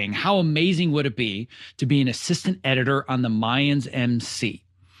anything, how amazing would it be to be an assistant editor on the Mayans MC?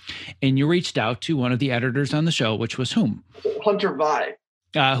 And you reached out to one of the editors on the show, which was whom? Hunter Vi.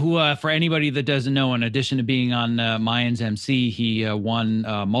 Who, for anybody that doesn't know, in addition to being on Mayans MC, he won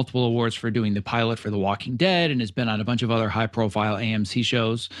multiple awards for doing the pilot for The Walking Dead and has been on a bunch of other high-profile AMC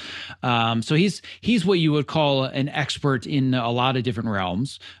shows. So he's what you would call an expert in a lot of different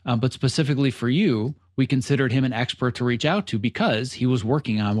realms. But specifically for you, we considered him an expert to reach out to because he was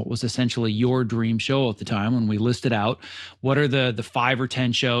working on what was essentially your dream show at the time. When we listed out what are the 5 or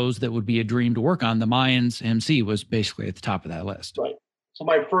 10 shows that would be a dream to work on, the Mayans MC was basically at the top of that list. Right. So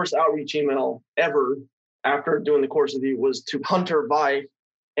my first outreach email ever after doing the course with you was to Hunter Vi,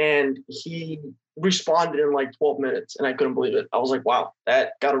 and he responded in like 12 minutes, and I couldn't believe it. I was like, wow,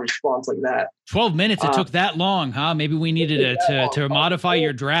 that got a response like that. 12 minutes? It took that long, huh? Maybe we needed to modify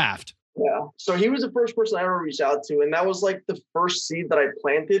your draft. Yeah. So he was the first person I ever reached out to, and that was like the first seed that I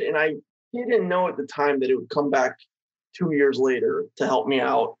planted, and I didn't know at the time that it would come back 2 years later to help me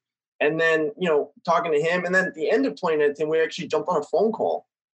out. And then, talking to him, and then at the end of 2019, we actually jumped on a phone call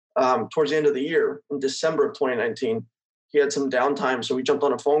towards the end of the year in December of 2019. He had some downtime, so we jumped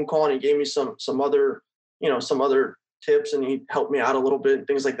on a phone call, and he gave me some other tips, and he helped me out a little bit,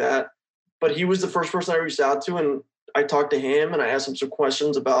 things like that. But he was the first person I reached out to, and I talked to him, and I asked him some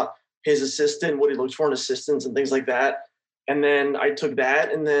questions about his assistant, what he looks for in assistants, and things like that. And then I took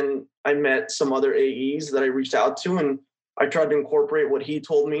that, and then I met some other AEs that I reached out to, and I tried to incorporate what he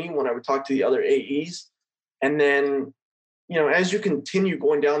told me when I would talk to the other AEs. And then, as you continue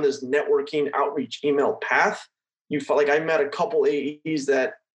going down this networking outreach email path, you felt like I met a couple AEs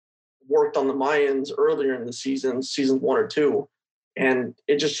that worked on the Mayans earlier in the seasons 1 or 2. And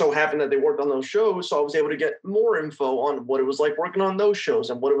it just so happened that they worked on those shows. So I was able to get more info on what it was like working on those shows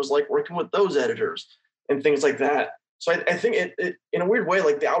and what it was like working with those editors and things like that. So I think it in a weird way,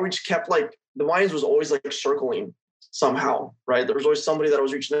 like the outreach kept like the Mayans was always like circling somehow, right? There was always somebody that I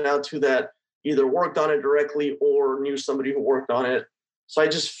was reaching out to that either worked on it directly or knew somebody who worked on it. So I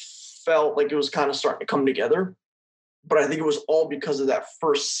just felt like it was kind of starting to come together. But I think it was all because of that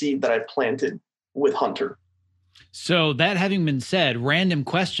first seed that I planted with Hunter. So that having been said, random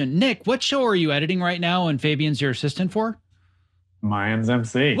question. Nick, what show are you editing right now and Fabian's your assistant for? Mayans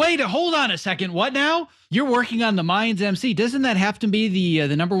MC. Wait, hold on a second. What now? You're working on the Mayans MC. Doesn't that have to be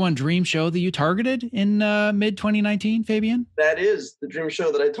the number one dream show that you targeted in mid 2019, Fabian? That is the dream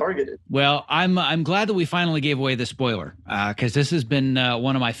show that I targeted. Well, I'm glad that we finally gave away the spoiler because this has been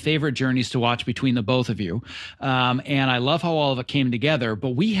one of my favorite journeys to watch between the both of you. And I love how all of it came together,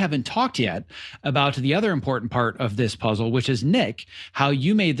 but we haven't talked yet about the other important part of this puzzle, which is Nick, how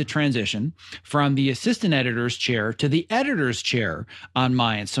you made the transition from the assistant editor's chair to the editor's chair on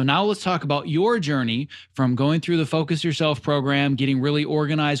Mayans. So now let's talk about your journey from going through the Focus Yourself program, getting really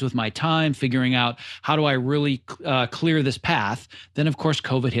organized with my time, figuring out how do I really clear this path. Then, of course,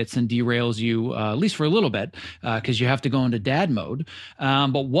 COVID hits and derails you, at least for a little bit, because you have to go into dad mode.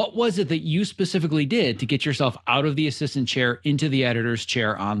 But what was it that you specifically did to get yourself out of the assistant chair into the editor's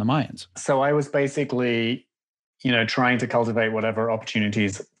chair on the Mayans? So I was basically, trying to cultivate whatever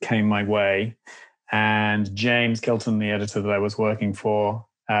opportunities came my way. And James Kilton, the editor that I was working for,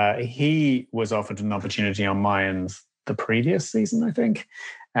 he was offered an opportunity on Mayans the previous season, I think,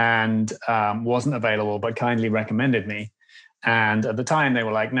 and wasn't available, but kindly recommended me. And at the time, they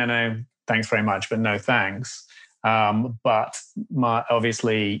were like, no, thanks very much, but no thanks. But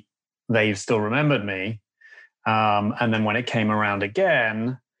obviously, they still remembered me. And then when it came around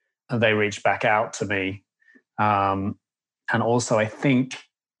again, they reached back out to me. And also, I think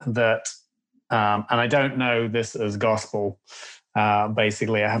that, and I don't know this as gospel,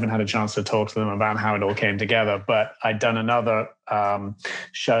 basically, I haven't had a chance to talk to them about how it all came together, but I'd done another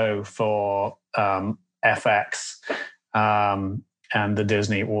show for FX and the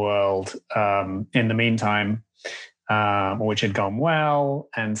Disney World in the meantime, which had gone well.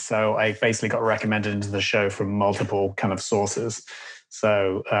 And so I basically got recommended into the show from multiple kind of sources.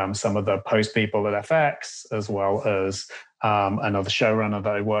 So some of the post people at FX, as well as another showrunner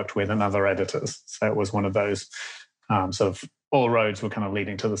that I worked with and other editors. So it was one of those sort of all roads were kind of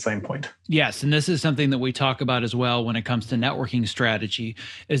leading to the same point. Yes, and this is something that we talk about as well when it comes to networking strategy,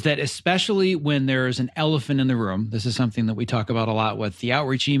 is that especially when there's an elephant in the room, this is something that we talk about a lot with the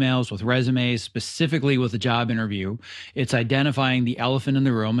outreach emails, with resumes, specifically with a job interview. It's identifying the elephant in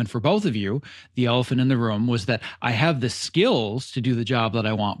the room. And for both of you, the elephant in the room was that I have the skills to do the job that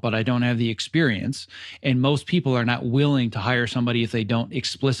I want, but I don't have the experience. And most people are not willing to hire somebody if they don't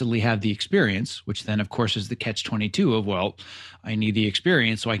explicitly have the experience, which then, of course, is the catch-22 of, well, I need the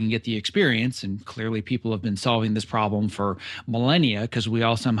experience so I can get the experience. And clearly people have been solving this problem for millennia because we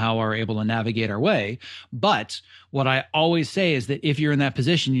all somehow are able to navigate our way. But what I always say is that if you're in that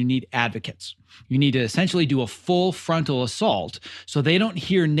position, you need advocates. You need to essentially do a full frontal assault so they don't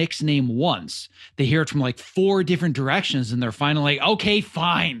hear Nick's name once. They hear it from like 4 different directions and they're finally like, okay,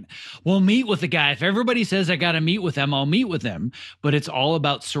 fine, we'll meet with the guy. If everybody says I got to meet with them, I'll meet with them. But it's all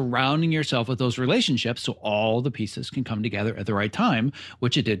about surrounding yourself with those relationships so all the pieces can come together at the right time,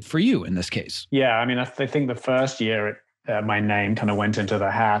 which it did for you in this case. Yeah, I mean, I think the first year my name kind of went into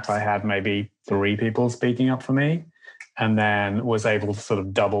the hat. I had maybe 3 people speaking up for me and then was able to sort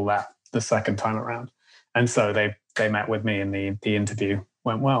of double that the second time around. And so they met with me and the interview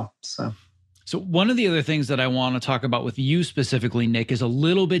went well. So one of the other things that I want to talk about with you specifically, Nick, is a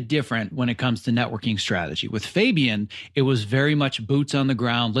little bit different when it comes to networking strategy. With Fabian, it was very much boots on the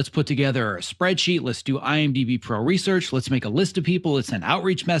ground. Let's put together a spreadsheet. Let's do IMDb Pro research. Let's make a list of people. Let's send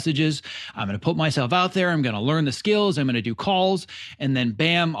outreach messages. I'm going to put myself out there. I'm going to learn the skills. I'm going to do calls. And then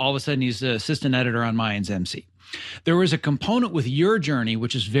bam, all of a sudden he's the assistant editor on Mayans MC. There was a component with your journey,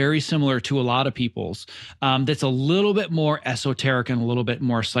 which is very similar to a lot of people's, that's a little bit more esoteric and a little bit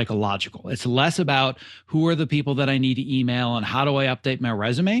more psychological. It's less about who are the people that I need to email and how do I update my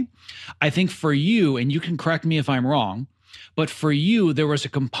resume. I think for you, and you can correct me if I'm wrong, but for you, there was a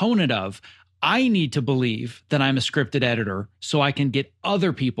component of, I need to believe that I'm a scripted editor so I can get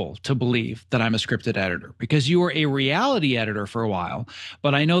other people to believe that I'm a scripted editor, because you were a reality editor for a while.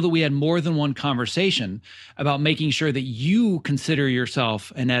 But I know that we had more than one conversation about making sure that you consider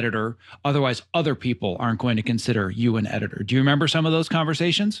yourself an editor. Otherwise, other people aren't going to consider you an editor. Do you remember some of those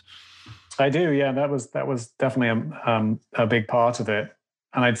conversations? I do. Yeah, that was definitely a big part of it.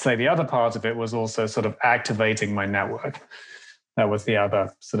 And I'd say the other part of it was also sort of activating my network. that was the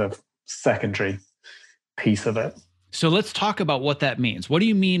other sort of secondary piece of it. So let's talk about what that means. What do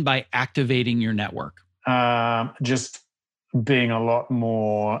you mean by activating your network? Just being a lot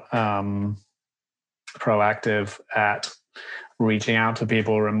more proactive at reaching out to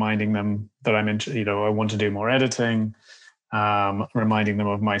people, reminding them that I want to do more editing, reminding them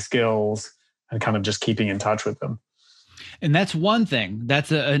of my skills, and kind of just keeping in touch with them. And that's one thing.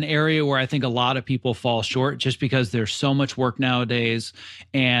 That's an area where I think a lot of people fall short, just because there's so much work nowadays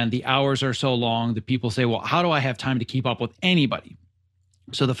and the hours are so long that people say, well, how do I have time to keep up with anybody?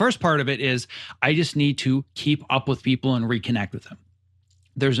 So the first part of it is I just need to keep up with people and reconnect with them.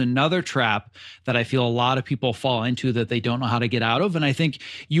 There's another trap that I feel a lot of people fall into that they don't know how to get out of. And I think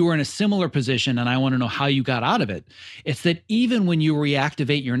you were in a similar position, and I want to know how you got out of it. It's that even when you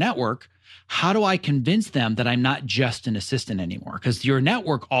reactivate your network, how do I convince them that I'm not just an assistant anymore? Because your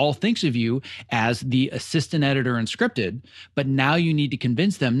network all thinks of you as the assistant editor in scripted, but now you need to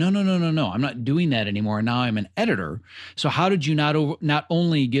convince them, no, I'm not doing that anymore. Now I'm an editor. So how did you not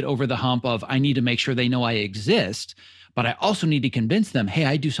only get over the hump of I need to make sure they know I exist, but I also need to convince them, hey,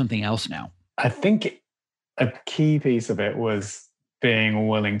 I do something else now? I think a key piece of it was being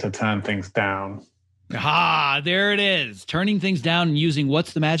willing to turn things down. There it is. Turning things down and using,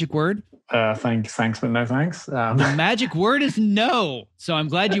 what's the magic word? Thanks, but no thanks. The magic word is no. So I'm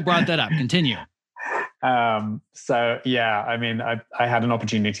glad you brought that up. Continue. So yeah, I mean, I had an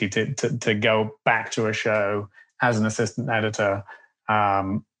opportunity to go back to a show as an assistant editor.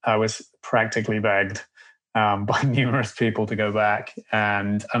 I was practically begged by numerous people to go back,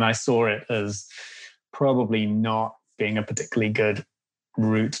 and I saw it as probably not being a particularly good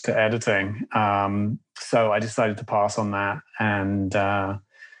route to editing. So I decided to pass on that, and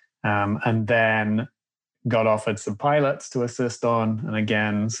then got offered some pilots to assist on, and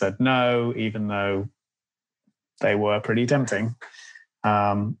again said no, even though they were pretty tempting.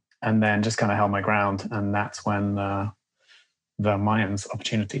 And then just kind of held my ground, and that's when the Mayans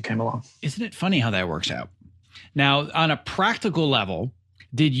opportunity came along. Isn't it funny how that works out? Now, on a practical level,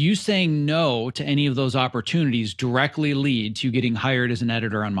 did you saying no to any of those opportunities directly lead to getting hired as an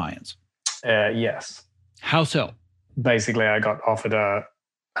editor on Mayans? Yes. How so? Basically, I got offered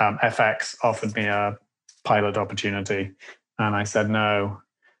FX offered me a pilot opportunity, and I said no.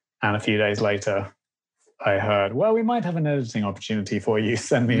 And a few days later, I heard, well, we might have an editing opportunity for you.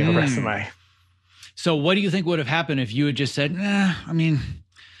 Send me a resume. So what do you think would have happened if you had just said,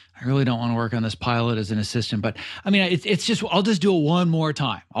 I really don't want to work on this pilot as an assistant, but it's just, I'll just do it one more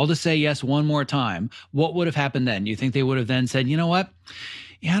time. I'll just say yes one more time. What would have happened then? Do you think they would have then said, you know what?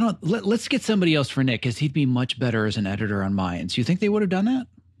 Yeah, let's get somebody else for Nick because he'd be much better as an editor on Mayans. You think they would have done that?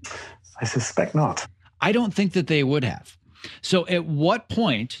 I suspect not. I don't think that they would have. So at what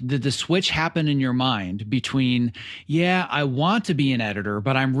point did the switch happen in your mind between, yeah, I want to be an editor,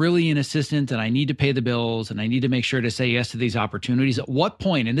 but I'm really an assistant and I need to pay the bills and I need to make sure to say yes to these opportunities? At what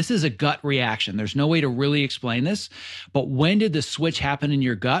point, and this is a gut reaction, there's no way to really explain this, but when did the switch happen in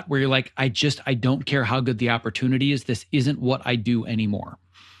your gut where you're like, I don't care how good the opportunity is, this isn't what I do anymore?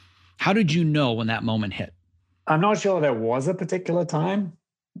 How did you know when that moment hit? I'm not sure there was a particular time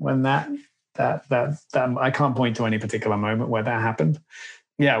when that I can't point to any particular moment where that happened.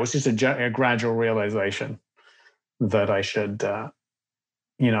 Yeah, it was just a gradual realization that I should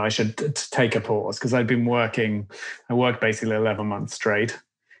take a pause, because I'd been I worked basically 11 months straight,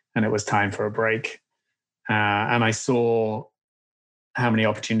 and it was time for a break. And I saw how many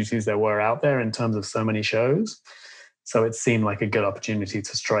opportunities there were out there in terms of so many shows. So it seemed like a good opportunity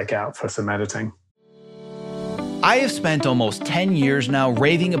to strike out for some editing. I have spent almost 10 years now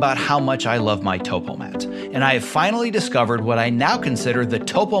raving about how much I love my Topomat, and I have finally discovered what I now consider the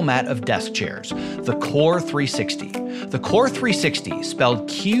Topomat of desk chairs, the Core 360. The Core 360, spelled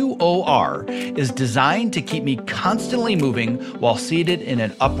QOR, is designed to keep me constantly moving while seated in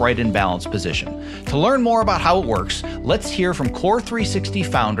an upright and balanced position. To learn more about how it works, let's hear from Core 360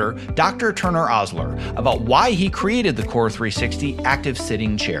 founder Dr. Turner Osler about why he created the Core 360 active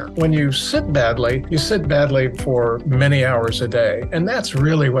sitting chair. When you sit badly for many hours a day, and that's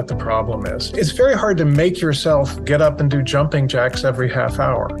really what the problem is. It's very hard to make yourself get up and do jumping jacks every half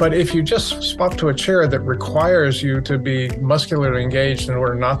hour. But if you just swap to a chair that requires you to be muscularly engaged in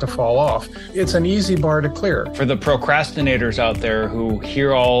order not to fall off, it's an easy bar to clear. For the procrastinators out there who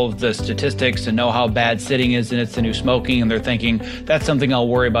hear all of the statistics and know how bad sitting is and it's the new smoking, and they're thinking, that's something I'll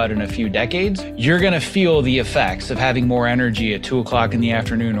worry about in a few decades, you're going to feel the effects of having more energy at 2 o'clock in the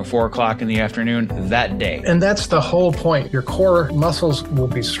afternoon or 4 o'clock in the afternoon that day. And that's That's the whole point. Your core muscles will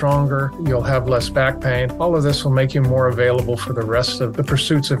be stronger. You'll have less back pain. All of this will make you more available for the rest of the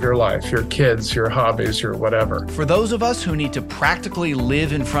pursuits of your life, your kids, your hobbies, your whatever. For those of us who need to practically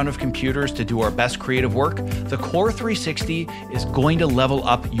live in front of computers to do our best creative work, the Core 360 is going to level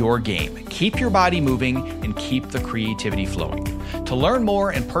up your game. Keep your body moving and keep the creativity flowing. To learn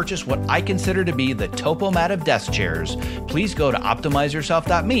more and purchase what I consider to be the Topomat of desk chairs, please go to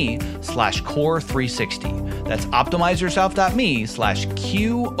optimizeyourself.me/core360. That's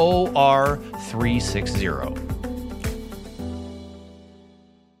optimizeyourself.me/QOR360.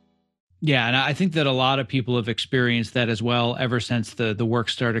 Yeah, and I think that a lot of people have experienced that as well ever since the work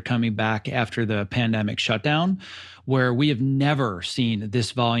started coming back after the pandemic shutdown, where we have never seen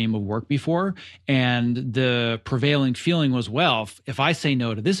this volume of work before. And the prevailing feeling was, well, if I say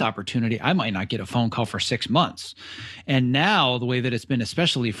no to this opportunity, I might not get a phone call for 6 months. And now the way that it's been,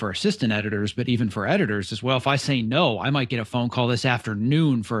 especially for assistant editors, but even for editors as well, if I say no, I might get a phone call this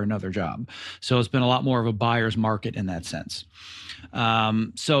afternoon for another job. So it's been a lot more of a buyer's market in that sense.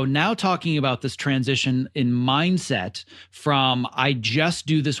 So now talking about this transition in mindset from I just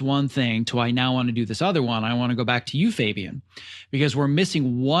do this one thing to I now want to do this other one, I want to go back to you, Fabian, because we're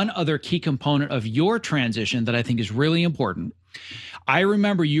missing one other key component of your transition that I think is really important. I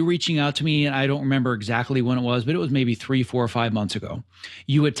remember you reaching out to me, and I don't remember exactly when it was, but it was maybe 3, 4, or 5 months ago.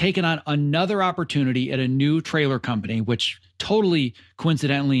 You had taken on another opportunity at a new trailer company, which totally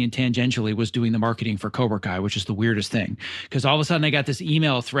coincidentally and tangentially was doing the marketing for Cobra Kai, which is the weirdest thing. Because all of a sudden I got this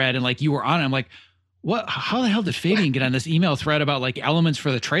email thread and like you were on it. I'm like, what? How the hell did Fabian get on this email thread about like elements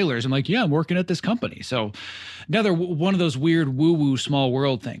for the trailers? I'm like, yeah, I'm working at this company. So another one of those weird woo-woo small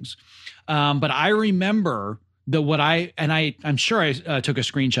world things. But I remember I'm sure I took a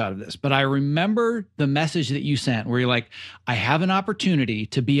screenshot of this, but I remember the message that you sent where you're like, I have an opportunity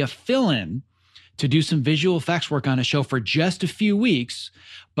to be a fill-in to do some visual effects work on a show for just a few weeks,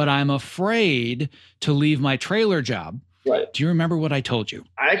 but I'm afraid to leave my trailer job. Right. Do you remember what I told you?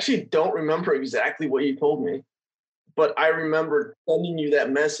 I actually don't remember exactly what you told me, but I remember sending you that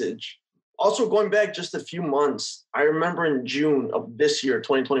message. Also, going back just a few months, I remember in June of this year,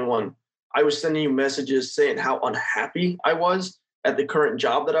 2021, I was sending you messages saying how unhappy I was at the current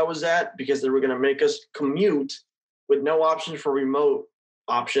job that I was at because they were going to make us commute with no option for remote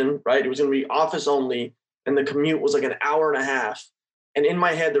option, right? It was going to be office only, and the commute was like an hour and a half. And in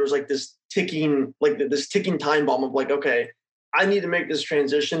my head, there was like this ticking time bomb of like, okay, I need to make this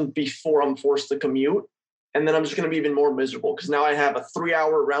transition before I'm forced to commute. And then I'm just going to be even more miserable because now I have a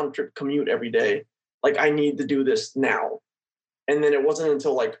 3-hour round trip commute every day. Like I need to do this now. And then it wasn't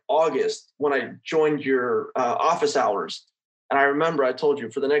until like August when I joined your office hours. And I remember I told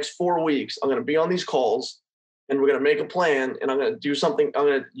you for the next 4 weeks, I'm going to be on these calls and we're going to make a plan and I'm going to do something. I'm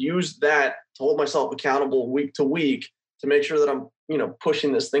going to use that to hold myself accountable week to week to make sure that I'm,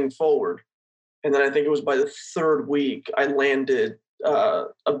 pushing this thing forward. And then I think it was by the 3rd week, I landed a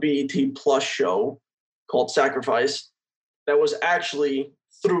BET Plus show called Sacrifice that was actually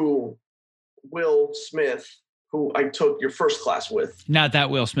through Will Smith, who I took your first class with. Not that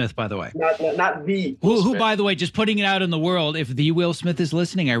Will Smith, by the way. Not the Will who, Smith. by the way, just putting it out in the world, if the Will Smith is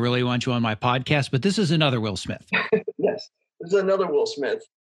listening, I really want you on my podcast, but this is another Will Smith. Yes, this is another Will Smith.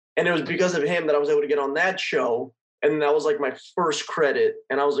 And it was because of him that I was able to get on that show. And that was like my first credit.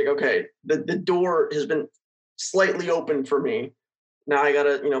 And I was like, okay, the door has been slightly open for me. Now I got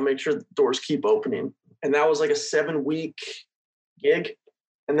to, make sure the doors keep opening. And that was like a 7-week gig.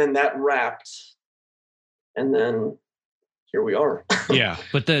 And then that wrapped. And then here we are. Yeah.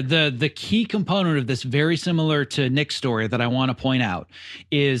 But the key component of this, very similar to Nick's story that I want to point out,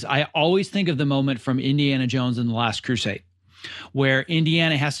 is I always think of the moment from Indiana Jones and the Last Crusade, where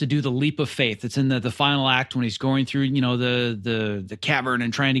Indiana has to do the leap of faith. It's in the final act when he's going through, the cavern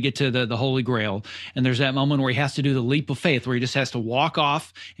and trying to get to the Holy Grail. And there's that moment where he has to do the leap of faith, where he just has to walk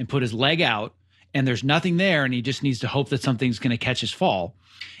off and put his leg out and there's nothing there. And he just needs to hope that something's going to catch his fall.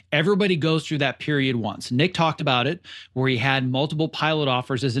 Everybody goes through that period once. Nick talked about it, where he had multiple pilot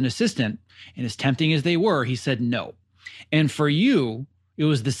offers as an assistant, and as tempting as they were, he said no. And for you, it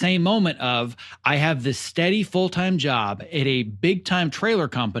was the same moment of, I have this steady full-time job at a big-time trailer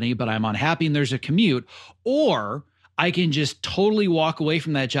company, but I'm unhappy and there's a commute, or I can just totally walk away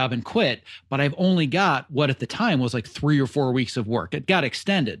from that job and quit, but I've only got what at the time was like 3 or 4 weeks of work. It got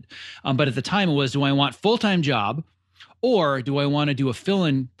extended. But at the time it was, do I want full-time job, or do I want to do a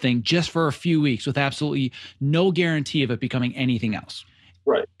fill-in thing just for a few weeks with absolutely no guarantee of it becoming anything else?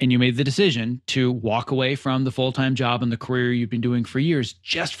 Right. And you made the decision to walk away from the full-time job and the career you've been doing for years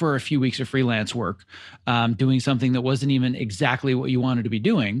just for a few weeks of freelance work, doing something that wasn't even exactly what you wanted to be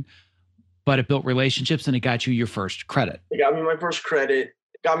doing. but it built relationships and it got you your first credit. It got me my first credit.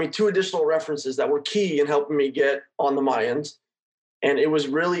 It got me 2 additional references that were key in helping me get on the Mayans. And it was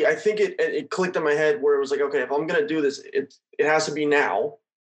really, I think it clicked in my head where it was like, okay, if I'm going to do this, it has to be now,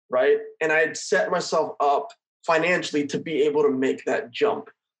 right? And I had set myself up financially to be able to make that jump,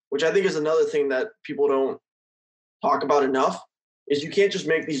 which I think is another thing that people don't talk about enough, is you can't just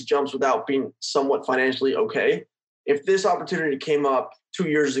make these jumps without being somewhat financially okay. If this opportunity came up 2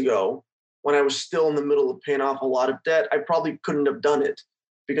 years ago when I was still in the middle of paying off a lot of debt, I probably couldn't have done it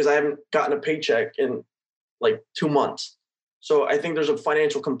because I haven't gotten a paycheck in like 2 months. So I think there's a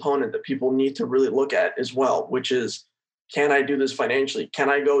financial component that people need to really look at as well, which is, can I do this financially? Can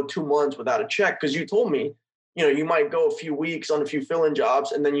I go 2 months without a check? Because you told me, you might go a few weeks on a few fill-in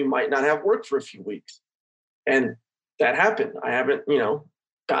jobs and then you might not have work for a few weeks. And that happened. I haven't,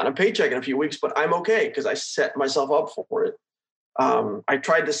 gotten a paycheck in a few weeks, but I'm okay because I set myself up for it. I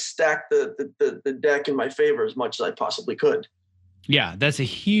tried to stack the deck in my favor as much as I possibly could. Yeah, that's a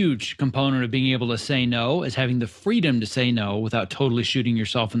huge component of being able to say no, is having the freedom to say no without totally shooting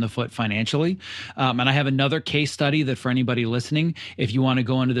yourself in the foot financially. And I have another case study that for anybody listening, if you want to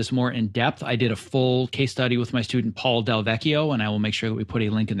go into this more in depth, I did a full case study with my student, Paul Del Vecchio, and I will make sure that we put a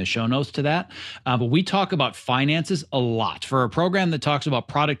link in the show notes to that. But we talk about finances a lot. For a program that talks about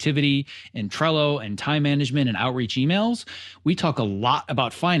productivity and Trello and time management and outreach emails, we talk a lot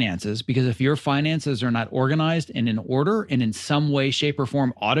about finances, because if your finances are not organized and in order and in some way, shape, or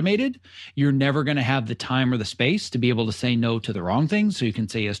form automated, you're never going to have the time or the space to be able to say no to the wrong things so you can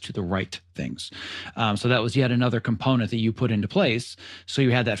say yes to the right things. So that was yet another component that you put into place. So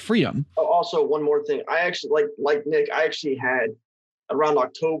you had that freedom. Also, one more thing. I actually, like Nick, I actually had around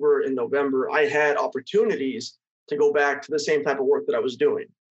October and November, I had opportunities to go back to the same type of work that I was doing,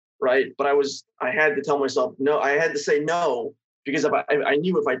 right? But I had to tell myself no. I had to say no, because if I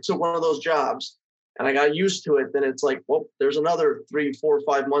knew if I took one of those jobs and I got used to it, then it's like, well, there's another 3, 4,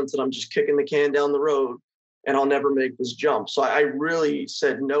 5 months that I'm just kicking the can down the road and I'll never make this jump. So I really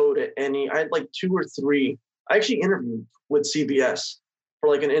said no to I had like 2 or 3. I actually interviewed with CBS for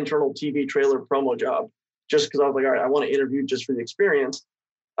like an internal TV trailer promo job, just because I was like, all right, I want to interview just for the experience.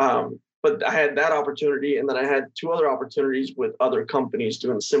 But I had that opportunity. And then I had 2 other opportunities with other companies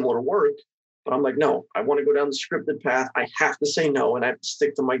doing similar work. But I'm like, no, I want to go down the scripted path. I have to say no, and I have to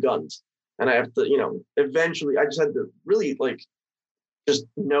stick to my guns. And I have to, eventually I just had to really just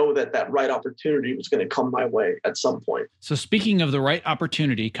know that right opportunity was going to come my way at some point. So speaking of the right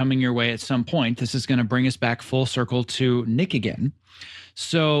opportunity coming your way at some point, this is going to bring us back full circle to Nick again.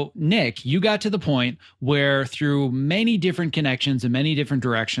 So Nick, you got to the point where through many different connections in many different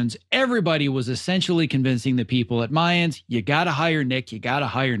directions, everybody was essentially convincing the people at Mayans, you got to hire Nick, you got to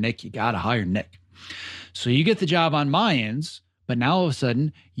hire Nick, you got to hire Nick. So you get the job on Mayans, but now all of a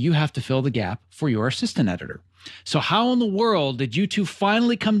sudden you have to fill the gap for your assistant editor. So how in the world did you two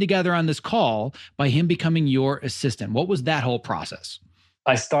finally come together on this call by him becoming your assistant? What was that whole process?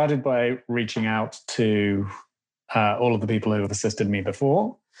 I started by reaching out to all of the people who have assisted me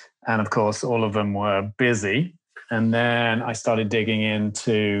before. And of course, all of them were busy. And then I started digging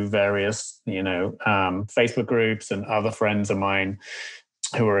into various, Facebook groups and other friends of mine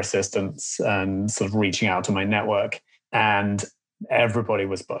who were assistants, and sort of reaching out to my network. And everybody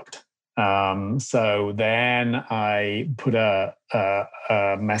was booked. So then I put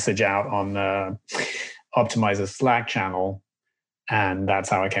a message out on the Optimizer Slack channel, and that's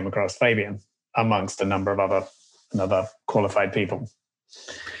how I came across Fabian, amongst a number of other qualified people.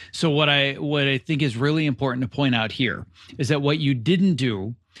 So what I think is really important to point out here is that what you didn't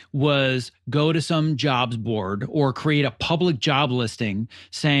do was go to some jobs board or create a public job listing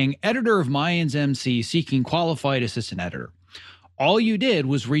saying editor of Mayans MC seeking qualified assistant editor. All you did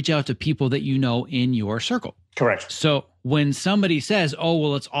was reach out to people that you know in your circle. Correct. So when somebody says, oh,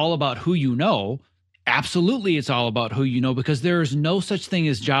 well, it's all about who you know, absolutely it's all about who you know, because there is no such thing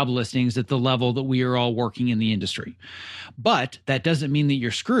as job listings at the level that we are all working in the industry. But that doesn't mean that you're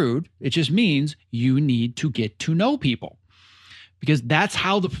screwed. It just means you need to get to know people. Because that's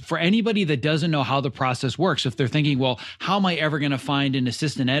how for anybody that doesn't know how the process works, if they're thinking, well, how am I ever going to find an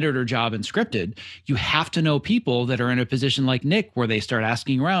assistant editor job in scripted? You have to know people that are in a position like Nick, where they start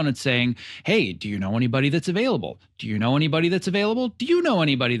asking around and saying, hey, do you know anybody that's available? Do you know anybody that's available? Do you know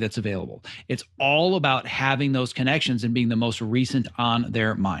anybody that's available? It's all about having those connections and being the most recent on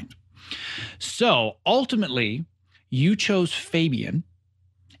their mind. So ultimately, you chose Fabian.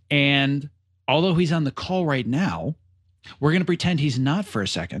 And although he's on the call right now, we're going to pretend he's not for a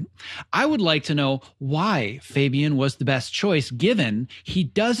second. I would like to know why Fabian was the best choice, given he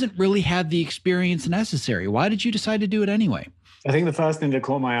doesn't really have the experience necessary. Why did you decide to do it anyway? I think the first thing that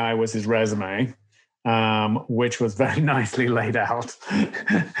caught my eye was his resume, which was very nicely laid out.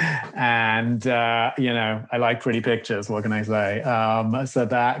 And, I like pretty pictures. What can I say? So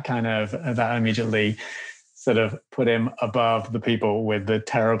that immediately sort of put him above the people with the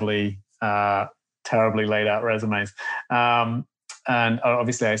terribly laid out resumes. And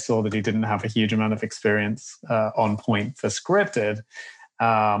obviously I saw that he didn't have a huge amount of experience on point for scripted.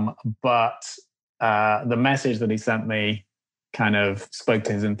 But the message that he sent me kind of spoke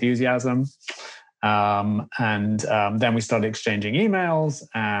to his enthusiasm. Then we started exchanging emails,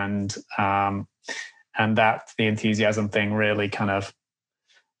 and that the enthusiasm thing really kind of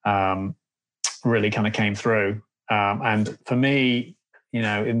came through. And for me,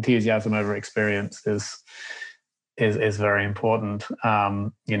 enthusiasm over experience is very important. If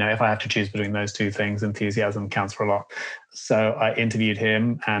I have to choose between those two things, enthusiasm counts for a lot. So I interviewed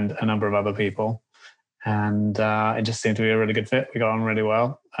him and a number of other people, and it just seemed to be a really good fit. We got on really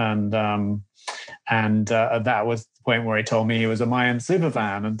well, and that was the point where he told me he was a Mayan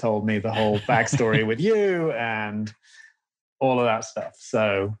superfan and told me the whole backstory with you and all of that stuff.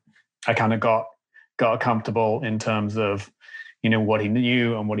 So I kind of got comfortable in terms of what he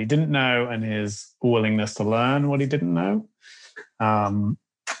knew and what he didn't know, and his willingness to learn what he didn't know.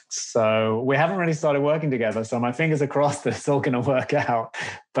 So we haven't really started working together. So my fingers are crossed that it's all going to work out.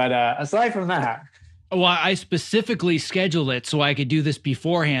 But aside from that. Well, I specifically scheduled it so I could do this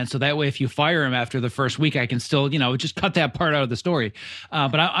beforehand. So that way, if you fire him after the first week, I can still, just cut that part out of the story.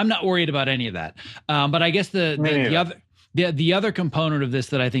 But I'm not worried about any of that. But I guess the other component of this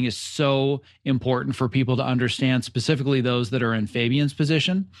that I think is so important for people to understand, specifically those that are in Fabian's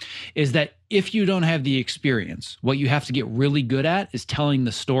position, is that if you don't have the experience, what you have to get really good at is telling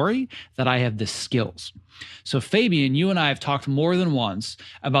the story that I have the skills. So Fabian, you and I have talked more than once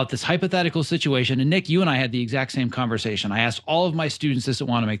about this hypothetical situation. And Nick, you and I had the exact same conversation. I asked all of my students this that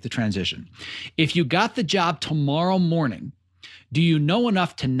want to make the transition. If you got the job tomorrow morning, do you know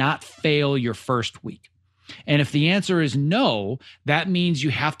enough to not fail your first week? And if the answer is no, that means you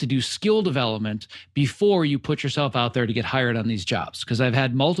have to do skill development before you put yourself out there to get hired on these jobs. Because I've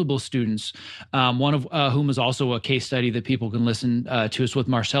had multiple students, one of whom is also a case study that people can listen to, is with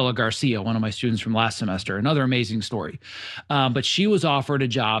Marcela Garcia, one of my students from last semester, another amazing story. But she was offered a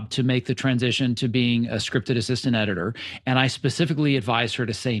job to make the transition to being a scripted assistant editor. And I specifically advised her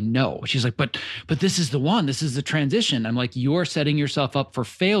to say no. She's like, but this is the one, this is the transition. I'm like, you're setting yourself up for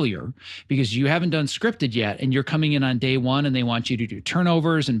failure because you haven't done scripted yet, and you're coming in on day one and they want you to do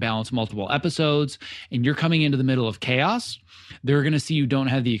turnovers and balance multiple episodes, and you're coming into the middle of chaos. They're going to see you don't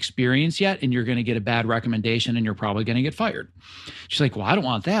have the experience yet, and you're going to get a bad recommendation, and you're probably going to get fired. She's like, well, I don't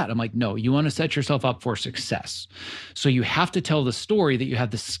want that. I'm like, no, you want to set yourself up for success. So you have to tell the story that you have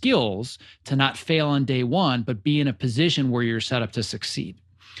the skills to not fail on day one, but be in a position where you're set up to succeed.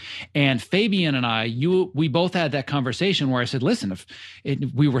 And Fabian and I, we both had that conversation where I said, listen,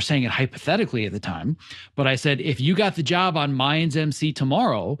 we were saying it hypothetically at the time, but I said, if you got the job on Mayans MC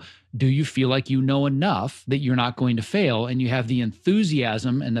tomorrow, do you feel like you know enough that you're not going to fail and you have the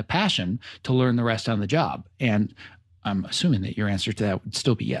enthusiasm and the passion to learn the rest on the job? And I'm assuming that your answer to that would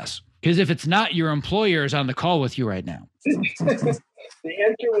still be yes. Because if it's not, your employer is on the call with you right now. The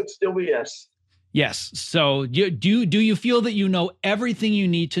answer would still be yes. Yes. So do you feel that you know everything you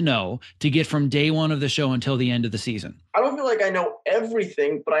need to know to get from day one of the show until the end of the season? I don't feel like I know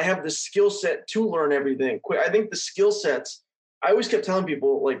everything, but I have the skill set to learn everything. I think the skill sets, I always kept telling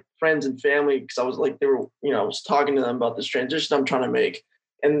people, like friends and family, because I was like, I was talking to them about this transition I'm trying to make.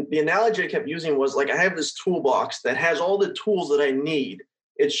 And the analogy I kept using was like, I have this toolbox that has all the tools that I need.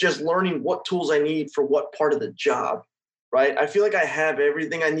 It's just learning what tools I need for what part of the job, right? I feel like I have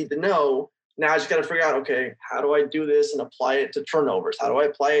everything I need to know. Now I just got to figure out, okay, how do I do this and apply it to turnovers? How do I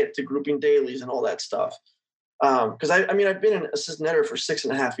apply it to grouping dailies and all that stuff? Because I've been an assistant editor for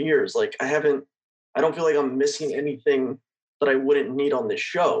 6.5 years. Like I don't feel like I'm missing anything that I wouldn't need on this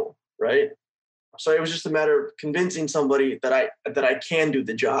show, right? So it was just a matter of convincing somebody that I can do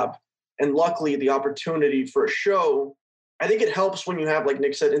the job. And luckily, the opportunity for a show, I think it helps when you have, like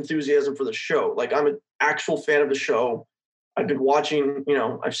Nick said, enthusiasm for the show. Like I'm an actual fan of the show. I've been watching,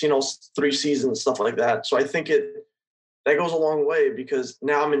 I've seen all 3 seasons, stuff like that. So I think that goes a long way because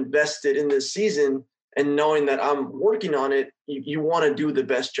now I'm invested in this season and knowing that I'm working on it, you want to do the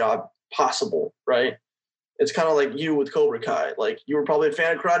best job possible, right? It's kind of like you with Cobra Kai. Like you were probably a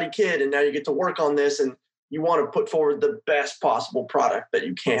fan of Karate Kid and now you get to work on this and you want to put forward the best possible product that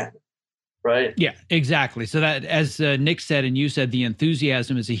you can. right? Yeah, exactly. So that, as Nick said, and you said, the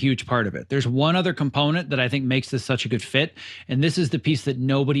enthusiasm is a huge part of it. There's one other component that I think makes this such a good fit, and this is the piece that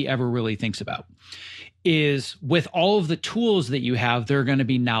nobody ever really thinks about, is with all of the tools that you have, there are going to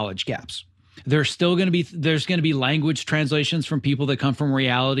be knowledge gaps. There's going to be language translations from people that come from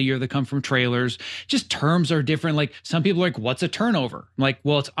reality or that come from trailers. Just terms are different. Like some people are like, what's a turnover? I'm like,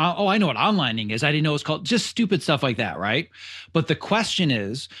 well, it's, I know what onlining is. I didn't know it's called, just stupid stuff like that. Right. But the question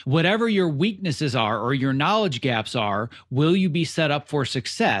is, whatever your weaknesses are or your knowledge gaps are, will you be set up for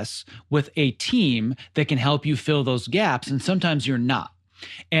success with a team that can help you fill those gaps? And sometimes you're not.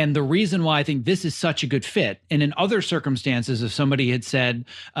 And the reason why I think this is such a good fit, and in other circumstances, if somebody had said,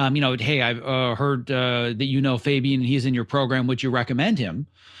 hey, I've heard that you know Fabian, he's in your program, would you recommend him?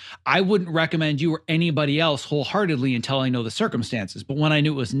 I wouldn't recommend you or anybody else wholeheartedly until I know the circumstances. But when I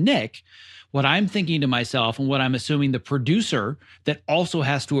knew it was Nick, what I'm thinking to myself and what I'm assuming the producer that also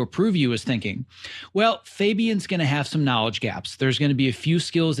has to approve you is thinking, well, Fabian's going to have some knowledge gaps. There's going to be a few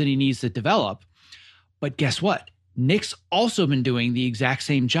skills that he needs to develop. But guess what? Nick's also been doing the exact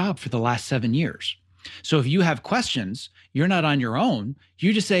same job for the last 7 years. So if you have questions, you're not on your own.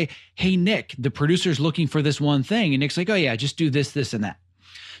 You just say, hey, Nick, the producer's looking for this one thing. And Nick's like, oh yeah, just do this, this, and that.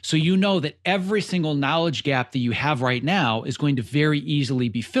 So you know that every single knowledge gap that you have right now is going to very easily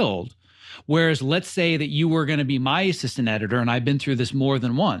be filled. Whereas let's say that you were going to be my assistant editor, and I've been through this more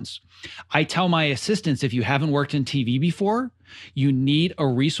than once. I tell my assistants, if you haven't worked in TV before, you need a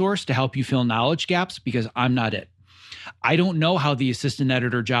resource to help you fill knowledge gaps because I'm not it. I don't know how the assistant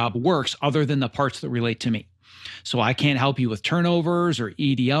editor job works other than the parts that relate to me. So I can't help you with turnovers or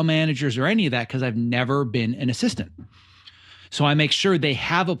EDL managers or any of that because I've never been an assistant. So I make sure they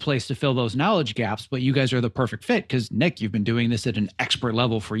have a place to fill those knowledge gaps, but you guys are the perfect fit because Nick, you've been doing this at an expert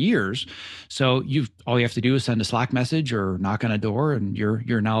level for years. So all you have to do is send a Slack message or knock on a door and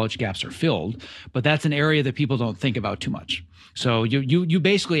your knowledge gaps are filled. But that's an area that people don't think about too much. So you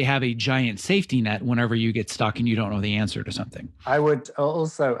basically have a giant safety net whenever you get stuck and you don't know the answer to something. I would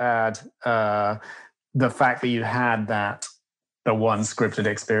also add the fact that you had the one scripted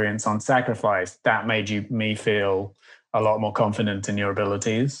experience on Sacrifice, that made me feel a lot more confident in your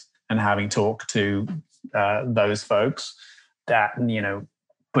abilities, and having talked to those folks that,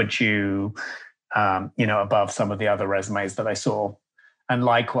 put you, above some of the other resumes that I saw. And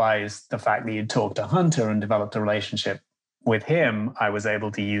likewise, the fact that you talked to Hunter and developed a relationship with him, I was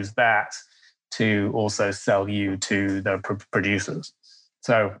able to use that to also sell you to the producers.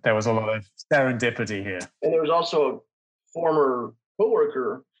 So there was a lot of serendipity here. And there was also a former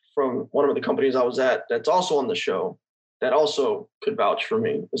coworker from one of the companies I was at that's also on the show that also could vouch for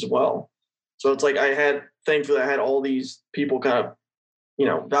me as well. So it's like thankfully I had all these people kind of,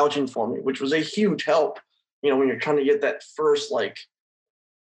 vouching for me, which was a huge help, when you're trying to get that first,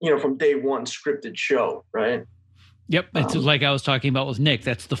 from day one scripted show, right? Yep. It's like I was talking about with Nick,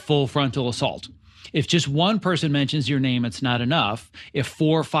 that's the full frontal assault. If just one person mentions your name, it's not enough. If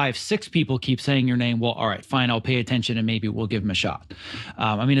 4, 5, 6 people keep saying your name, well, all right, fine, I'll pay attention and maybe we'll give them a shot.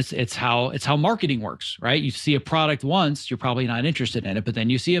 It's how marketing works, right? You see a product once, you're probably not interested in it, but then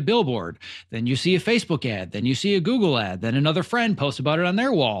you see a billboard, then you see a Facebook ad, then you see a Google ad, then another friend posts about it on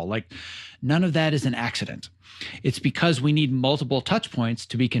their wall. Like, none of that is an accident. It's because we need multiple touch points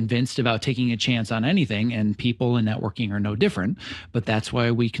to be convinced about taking a chance on anything, and people and networking are no different. But that's why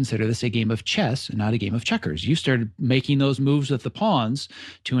we consider this a game of chess and not a game of checkers. You started making those moves with the pawns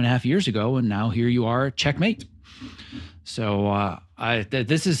 2.5 years ago, and now here you are, checkmate. So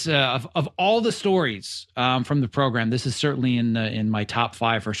this is of all the stories from the program, this is certainly in my top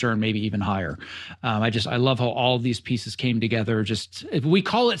 5 for sure, and maybe even higher. I love how all of these pieces came together. Just, if we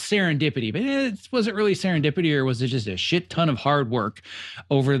call it serendipity, but was it really serendipity, or was it just a shit ton of hard work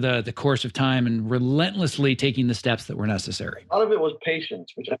over the course of time and relentlessly taking the steps that were necessary? A lot of it was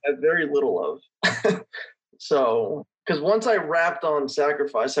patience, which I had very little of. So, because once I wrapped on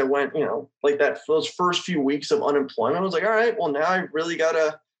Sacrifice, I went, those first few weeks of unemployment, I was like, all right, well, now I really got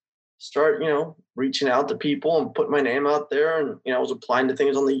to start, reaching out to people and put my name out there. And, I was applying to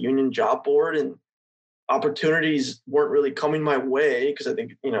things on the union job board, and opportunities weren't really coming my way because I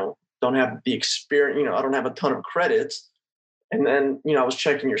think, don't have the experience, I don't have a ton of credits. And then, I was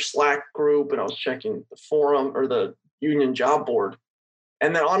checking your Slack group, and I was checking the forum or the union job board.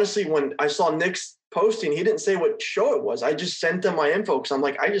 And then honestly, when I saw Nick's posting, he didn't say what show it was. I just sent him my info because I'm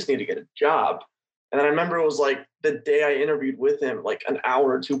like, I just need to get a job. And then I remember it was like the day I interviewed with him, like an hour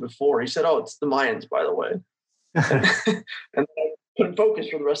or two before, he said, oh, it's the Mayans, by the way. And I couldn't focus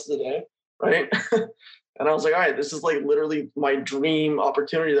for the rest of the day, right? And I was like, all right, this is like literally my dream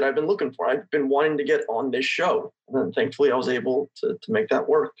opportunity that I've been looking for. I've been wanting to get on this show. And then thankfully I was able to make that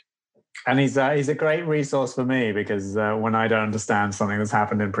work. And he's a great resource for me because when I don't understand something that's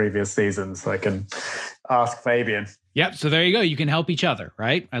happened in previous seasons, I can ask Fabian. Yep. So there you go. You can help each other,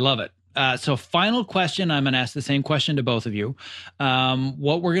 right? I love it. So final question, I'm going to ask the same question to both of you.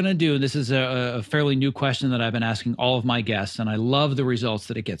 What we're going to do, this is a fairly new question that I've been asking all of my guests, and I love the results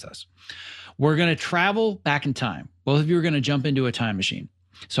that it gets us. We're going to travel back in time. Both of you are going to jump into a time machine.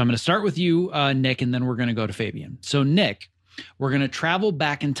 So I'm going to start with you, Nick, and then we're going to go to Fabian. So Nick, we're going to travel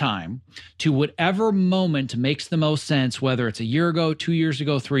back in time to whatever moment makes the most sense, whether it's a year ago, 2 years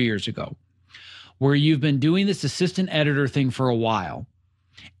ago, 3 years ago, where you've been doing this assistant editor thing for a while,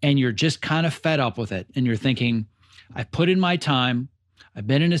 and you're just kind of fed up with it. And you're thinking, I put in my time, I've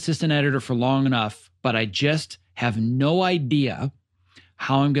been an assistant editor for long enough, but I just have no idea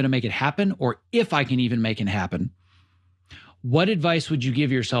how I'm going to make it happen, or if I can even make it happen. What advice would you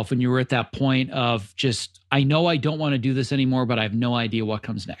give yourself when you were at that point of just, I know I don't want to do this anymore, but I have no idea what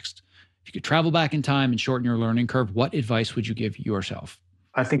comes next? If you could travel back in time and shorten your learning curve, what advice would you give yourself?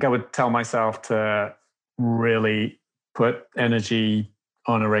 I think I would tell myself to really put energy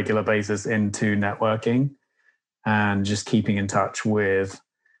on a regular basis into networking and just keeping in touch with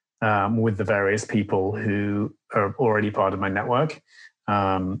the various people who are already part of my network,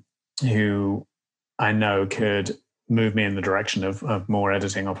 who I know could move me in the direction of more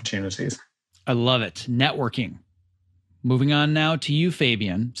editing opportunities. I love it. Networking. Moving on now to you,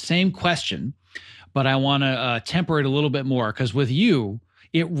 Fabian. Same question, but I want to temper it a little bit more, because with you,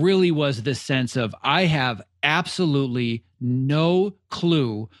 it really was this sense of, I have absolutely no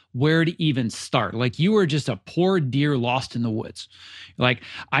clue where to even start. Like, you were just a poor deer lost in the woods. Like,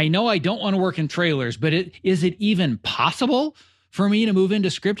 I know I don't want to work in trailers, but is it even possible for me to move into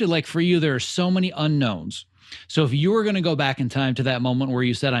scripted? Like, for you, there are so many unknowns. So if you were going to go back in time to that moment where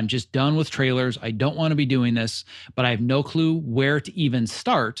you said, I'm just done with trailers, I don't want to be doing this, but I have no clue where to even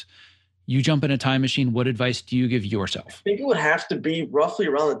start, you jump in a time machine, what advice do you give yourself? I think it would have to be roughly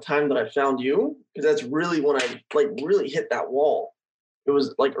around the time that I found you, because that's really when I really hit that wall. It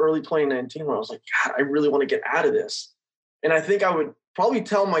was like early 2019 when I was like, God, I really want to get out of this. And I think I would probably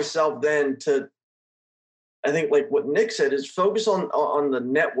tell myself then to, I think like what Nick said, is focus on the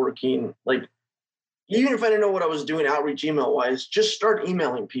networking. Like, even if I didn't know what I was doing outreach email wise, just start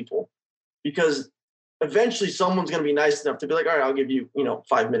emailing people, because eventually someone's going to be nice enough to be like, all right, I'll give you,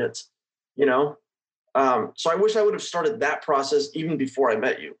 5 minutes, So I wish I would have started that process even before I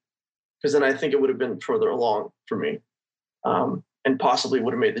met you, because then I think it would have been further along for me, and possibly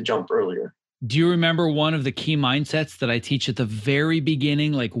would have made the jump earlier. Do you remember one of the key mindsets that I teach at the very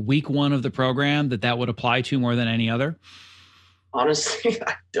beginning, like week 1 of the program, that would apply to more than any other? Honestly,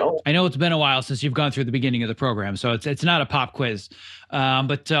 I don't. I know it's been a while since you've gone through the beginning of the program, so it's not a pop quiz.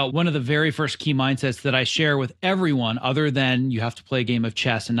 But one of the very first key mindsets that I share with everyone, other than you have to play a game of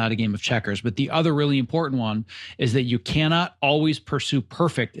chess and not a game of checkers, but the other really important one is that you cannot always pursue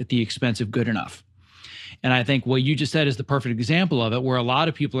perfect at the expense of good enough. And I think what you just said is the perfect example of it, where a lot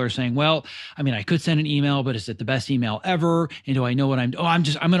of people are saying, well, I mean, I could send an email, but is it the best email ever? And do I know what I'm going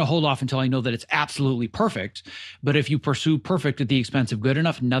to hold off until I know that it's absolutely perfect. But if you pursue perfect at the expense of good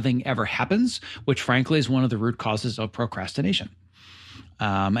enough, nothing ever happens, which frankly is one of the root causes of procrastination.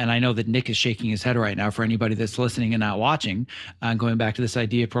 And I know that Nick is shaking his head right now for anybody that's listening and not watching. Going back to this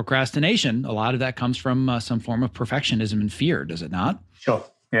idea of procrastination, a lot of that comes from some form of perfectionism and fear, does it not? Sure.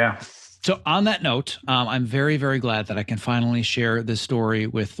 Yeah. So on that note, I'm very, very glad that I can finally share this story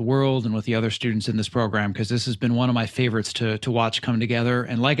with the world and with the other students in this program, because this has been one of my favorites to watch come together.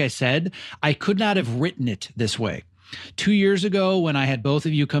 And like I said, I could not have written it this way. 2 years ago, when I had both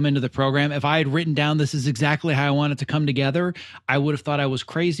of you come into the program, if I had written down this is exactly how I want it to come together, I would have thought I was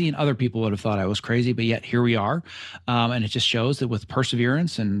crazy, and other people would have thought I was crazy, but yet here we are. And it just shows that with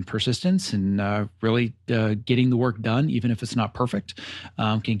perseverance and persistence and really getting the work done, even if it's not perfect,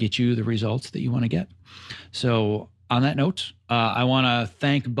 can get you the results that you want to get. So on that note, I want to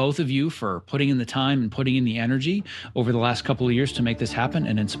thank both of you for putting in the time and putting in the energy over the last couple of years to make this happen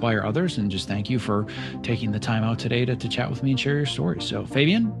and inspire others. And just thank you for taking the time out today to chat with me and share your story. So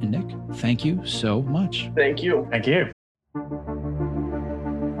Fabian and Nick, thank you so much. Thank you. Thank you.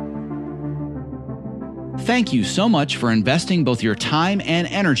 Thank you so much for investing both your time and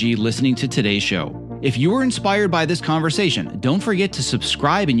energy listening to today's show. If you were inspired by this conversation, don't forget to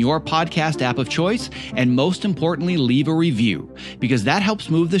subscribe in your podcast app of choice, and most importantly, leave a review, because that helps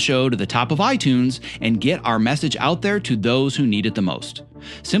move the show to the top of iTunes and get our message out there to those who need it the most.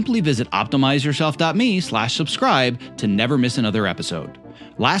 Simply visit optimizeyourself.me/subscribe to never miss another episode.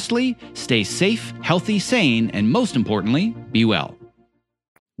 Lastly, stay safe, healthy, sane, and most importantly, be well.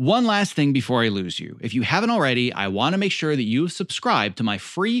 One last thing before I lose you. If you haven't already, I want to make sure that you have subscribed to my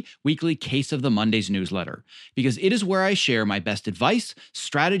free weekly Case of the Mondays newsletter, because it is where I share my best advice,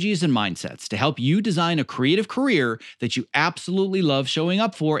 strategies, and mindsets to help you design a creative career that you absolutely love showing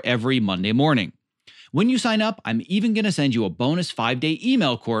up for every Monday morning. When you sign up, I'm even going to send you a bonus 5-day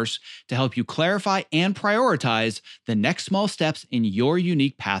email course to help you clarify and prioritize the next small steps in your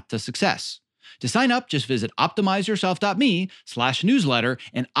unique path to success. To sign up, just visit optimizeyourself.me/newsletter,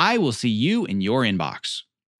 and I will see you in your inbox.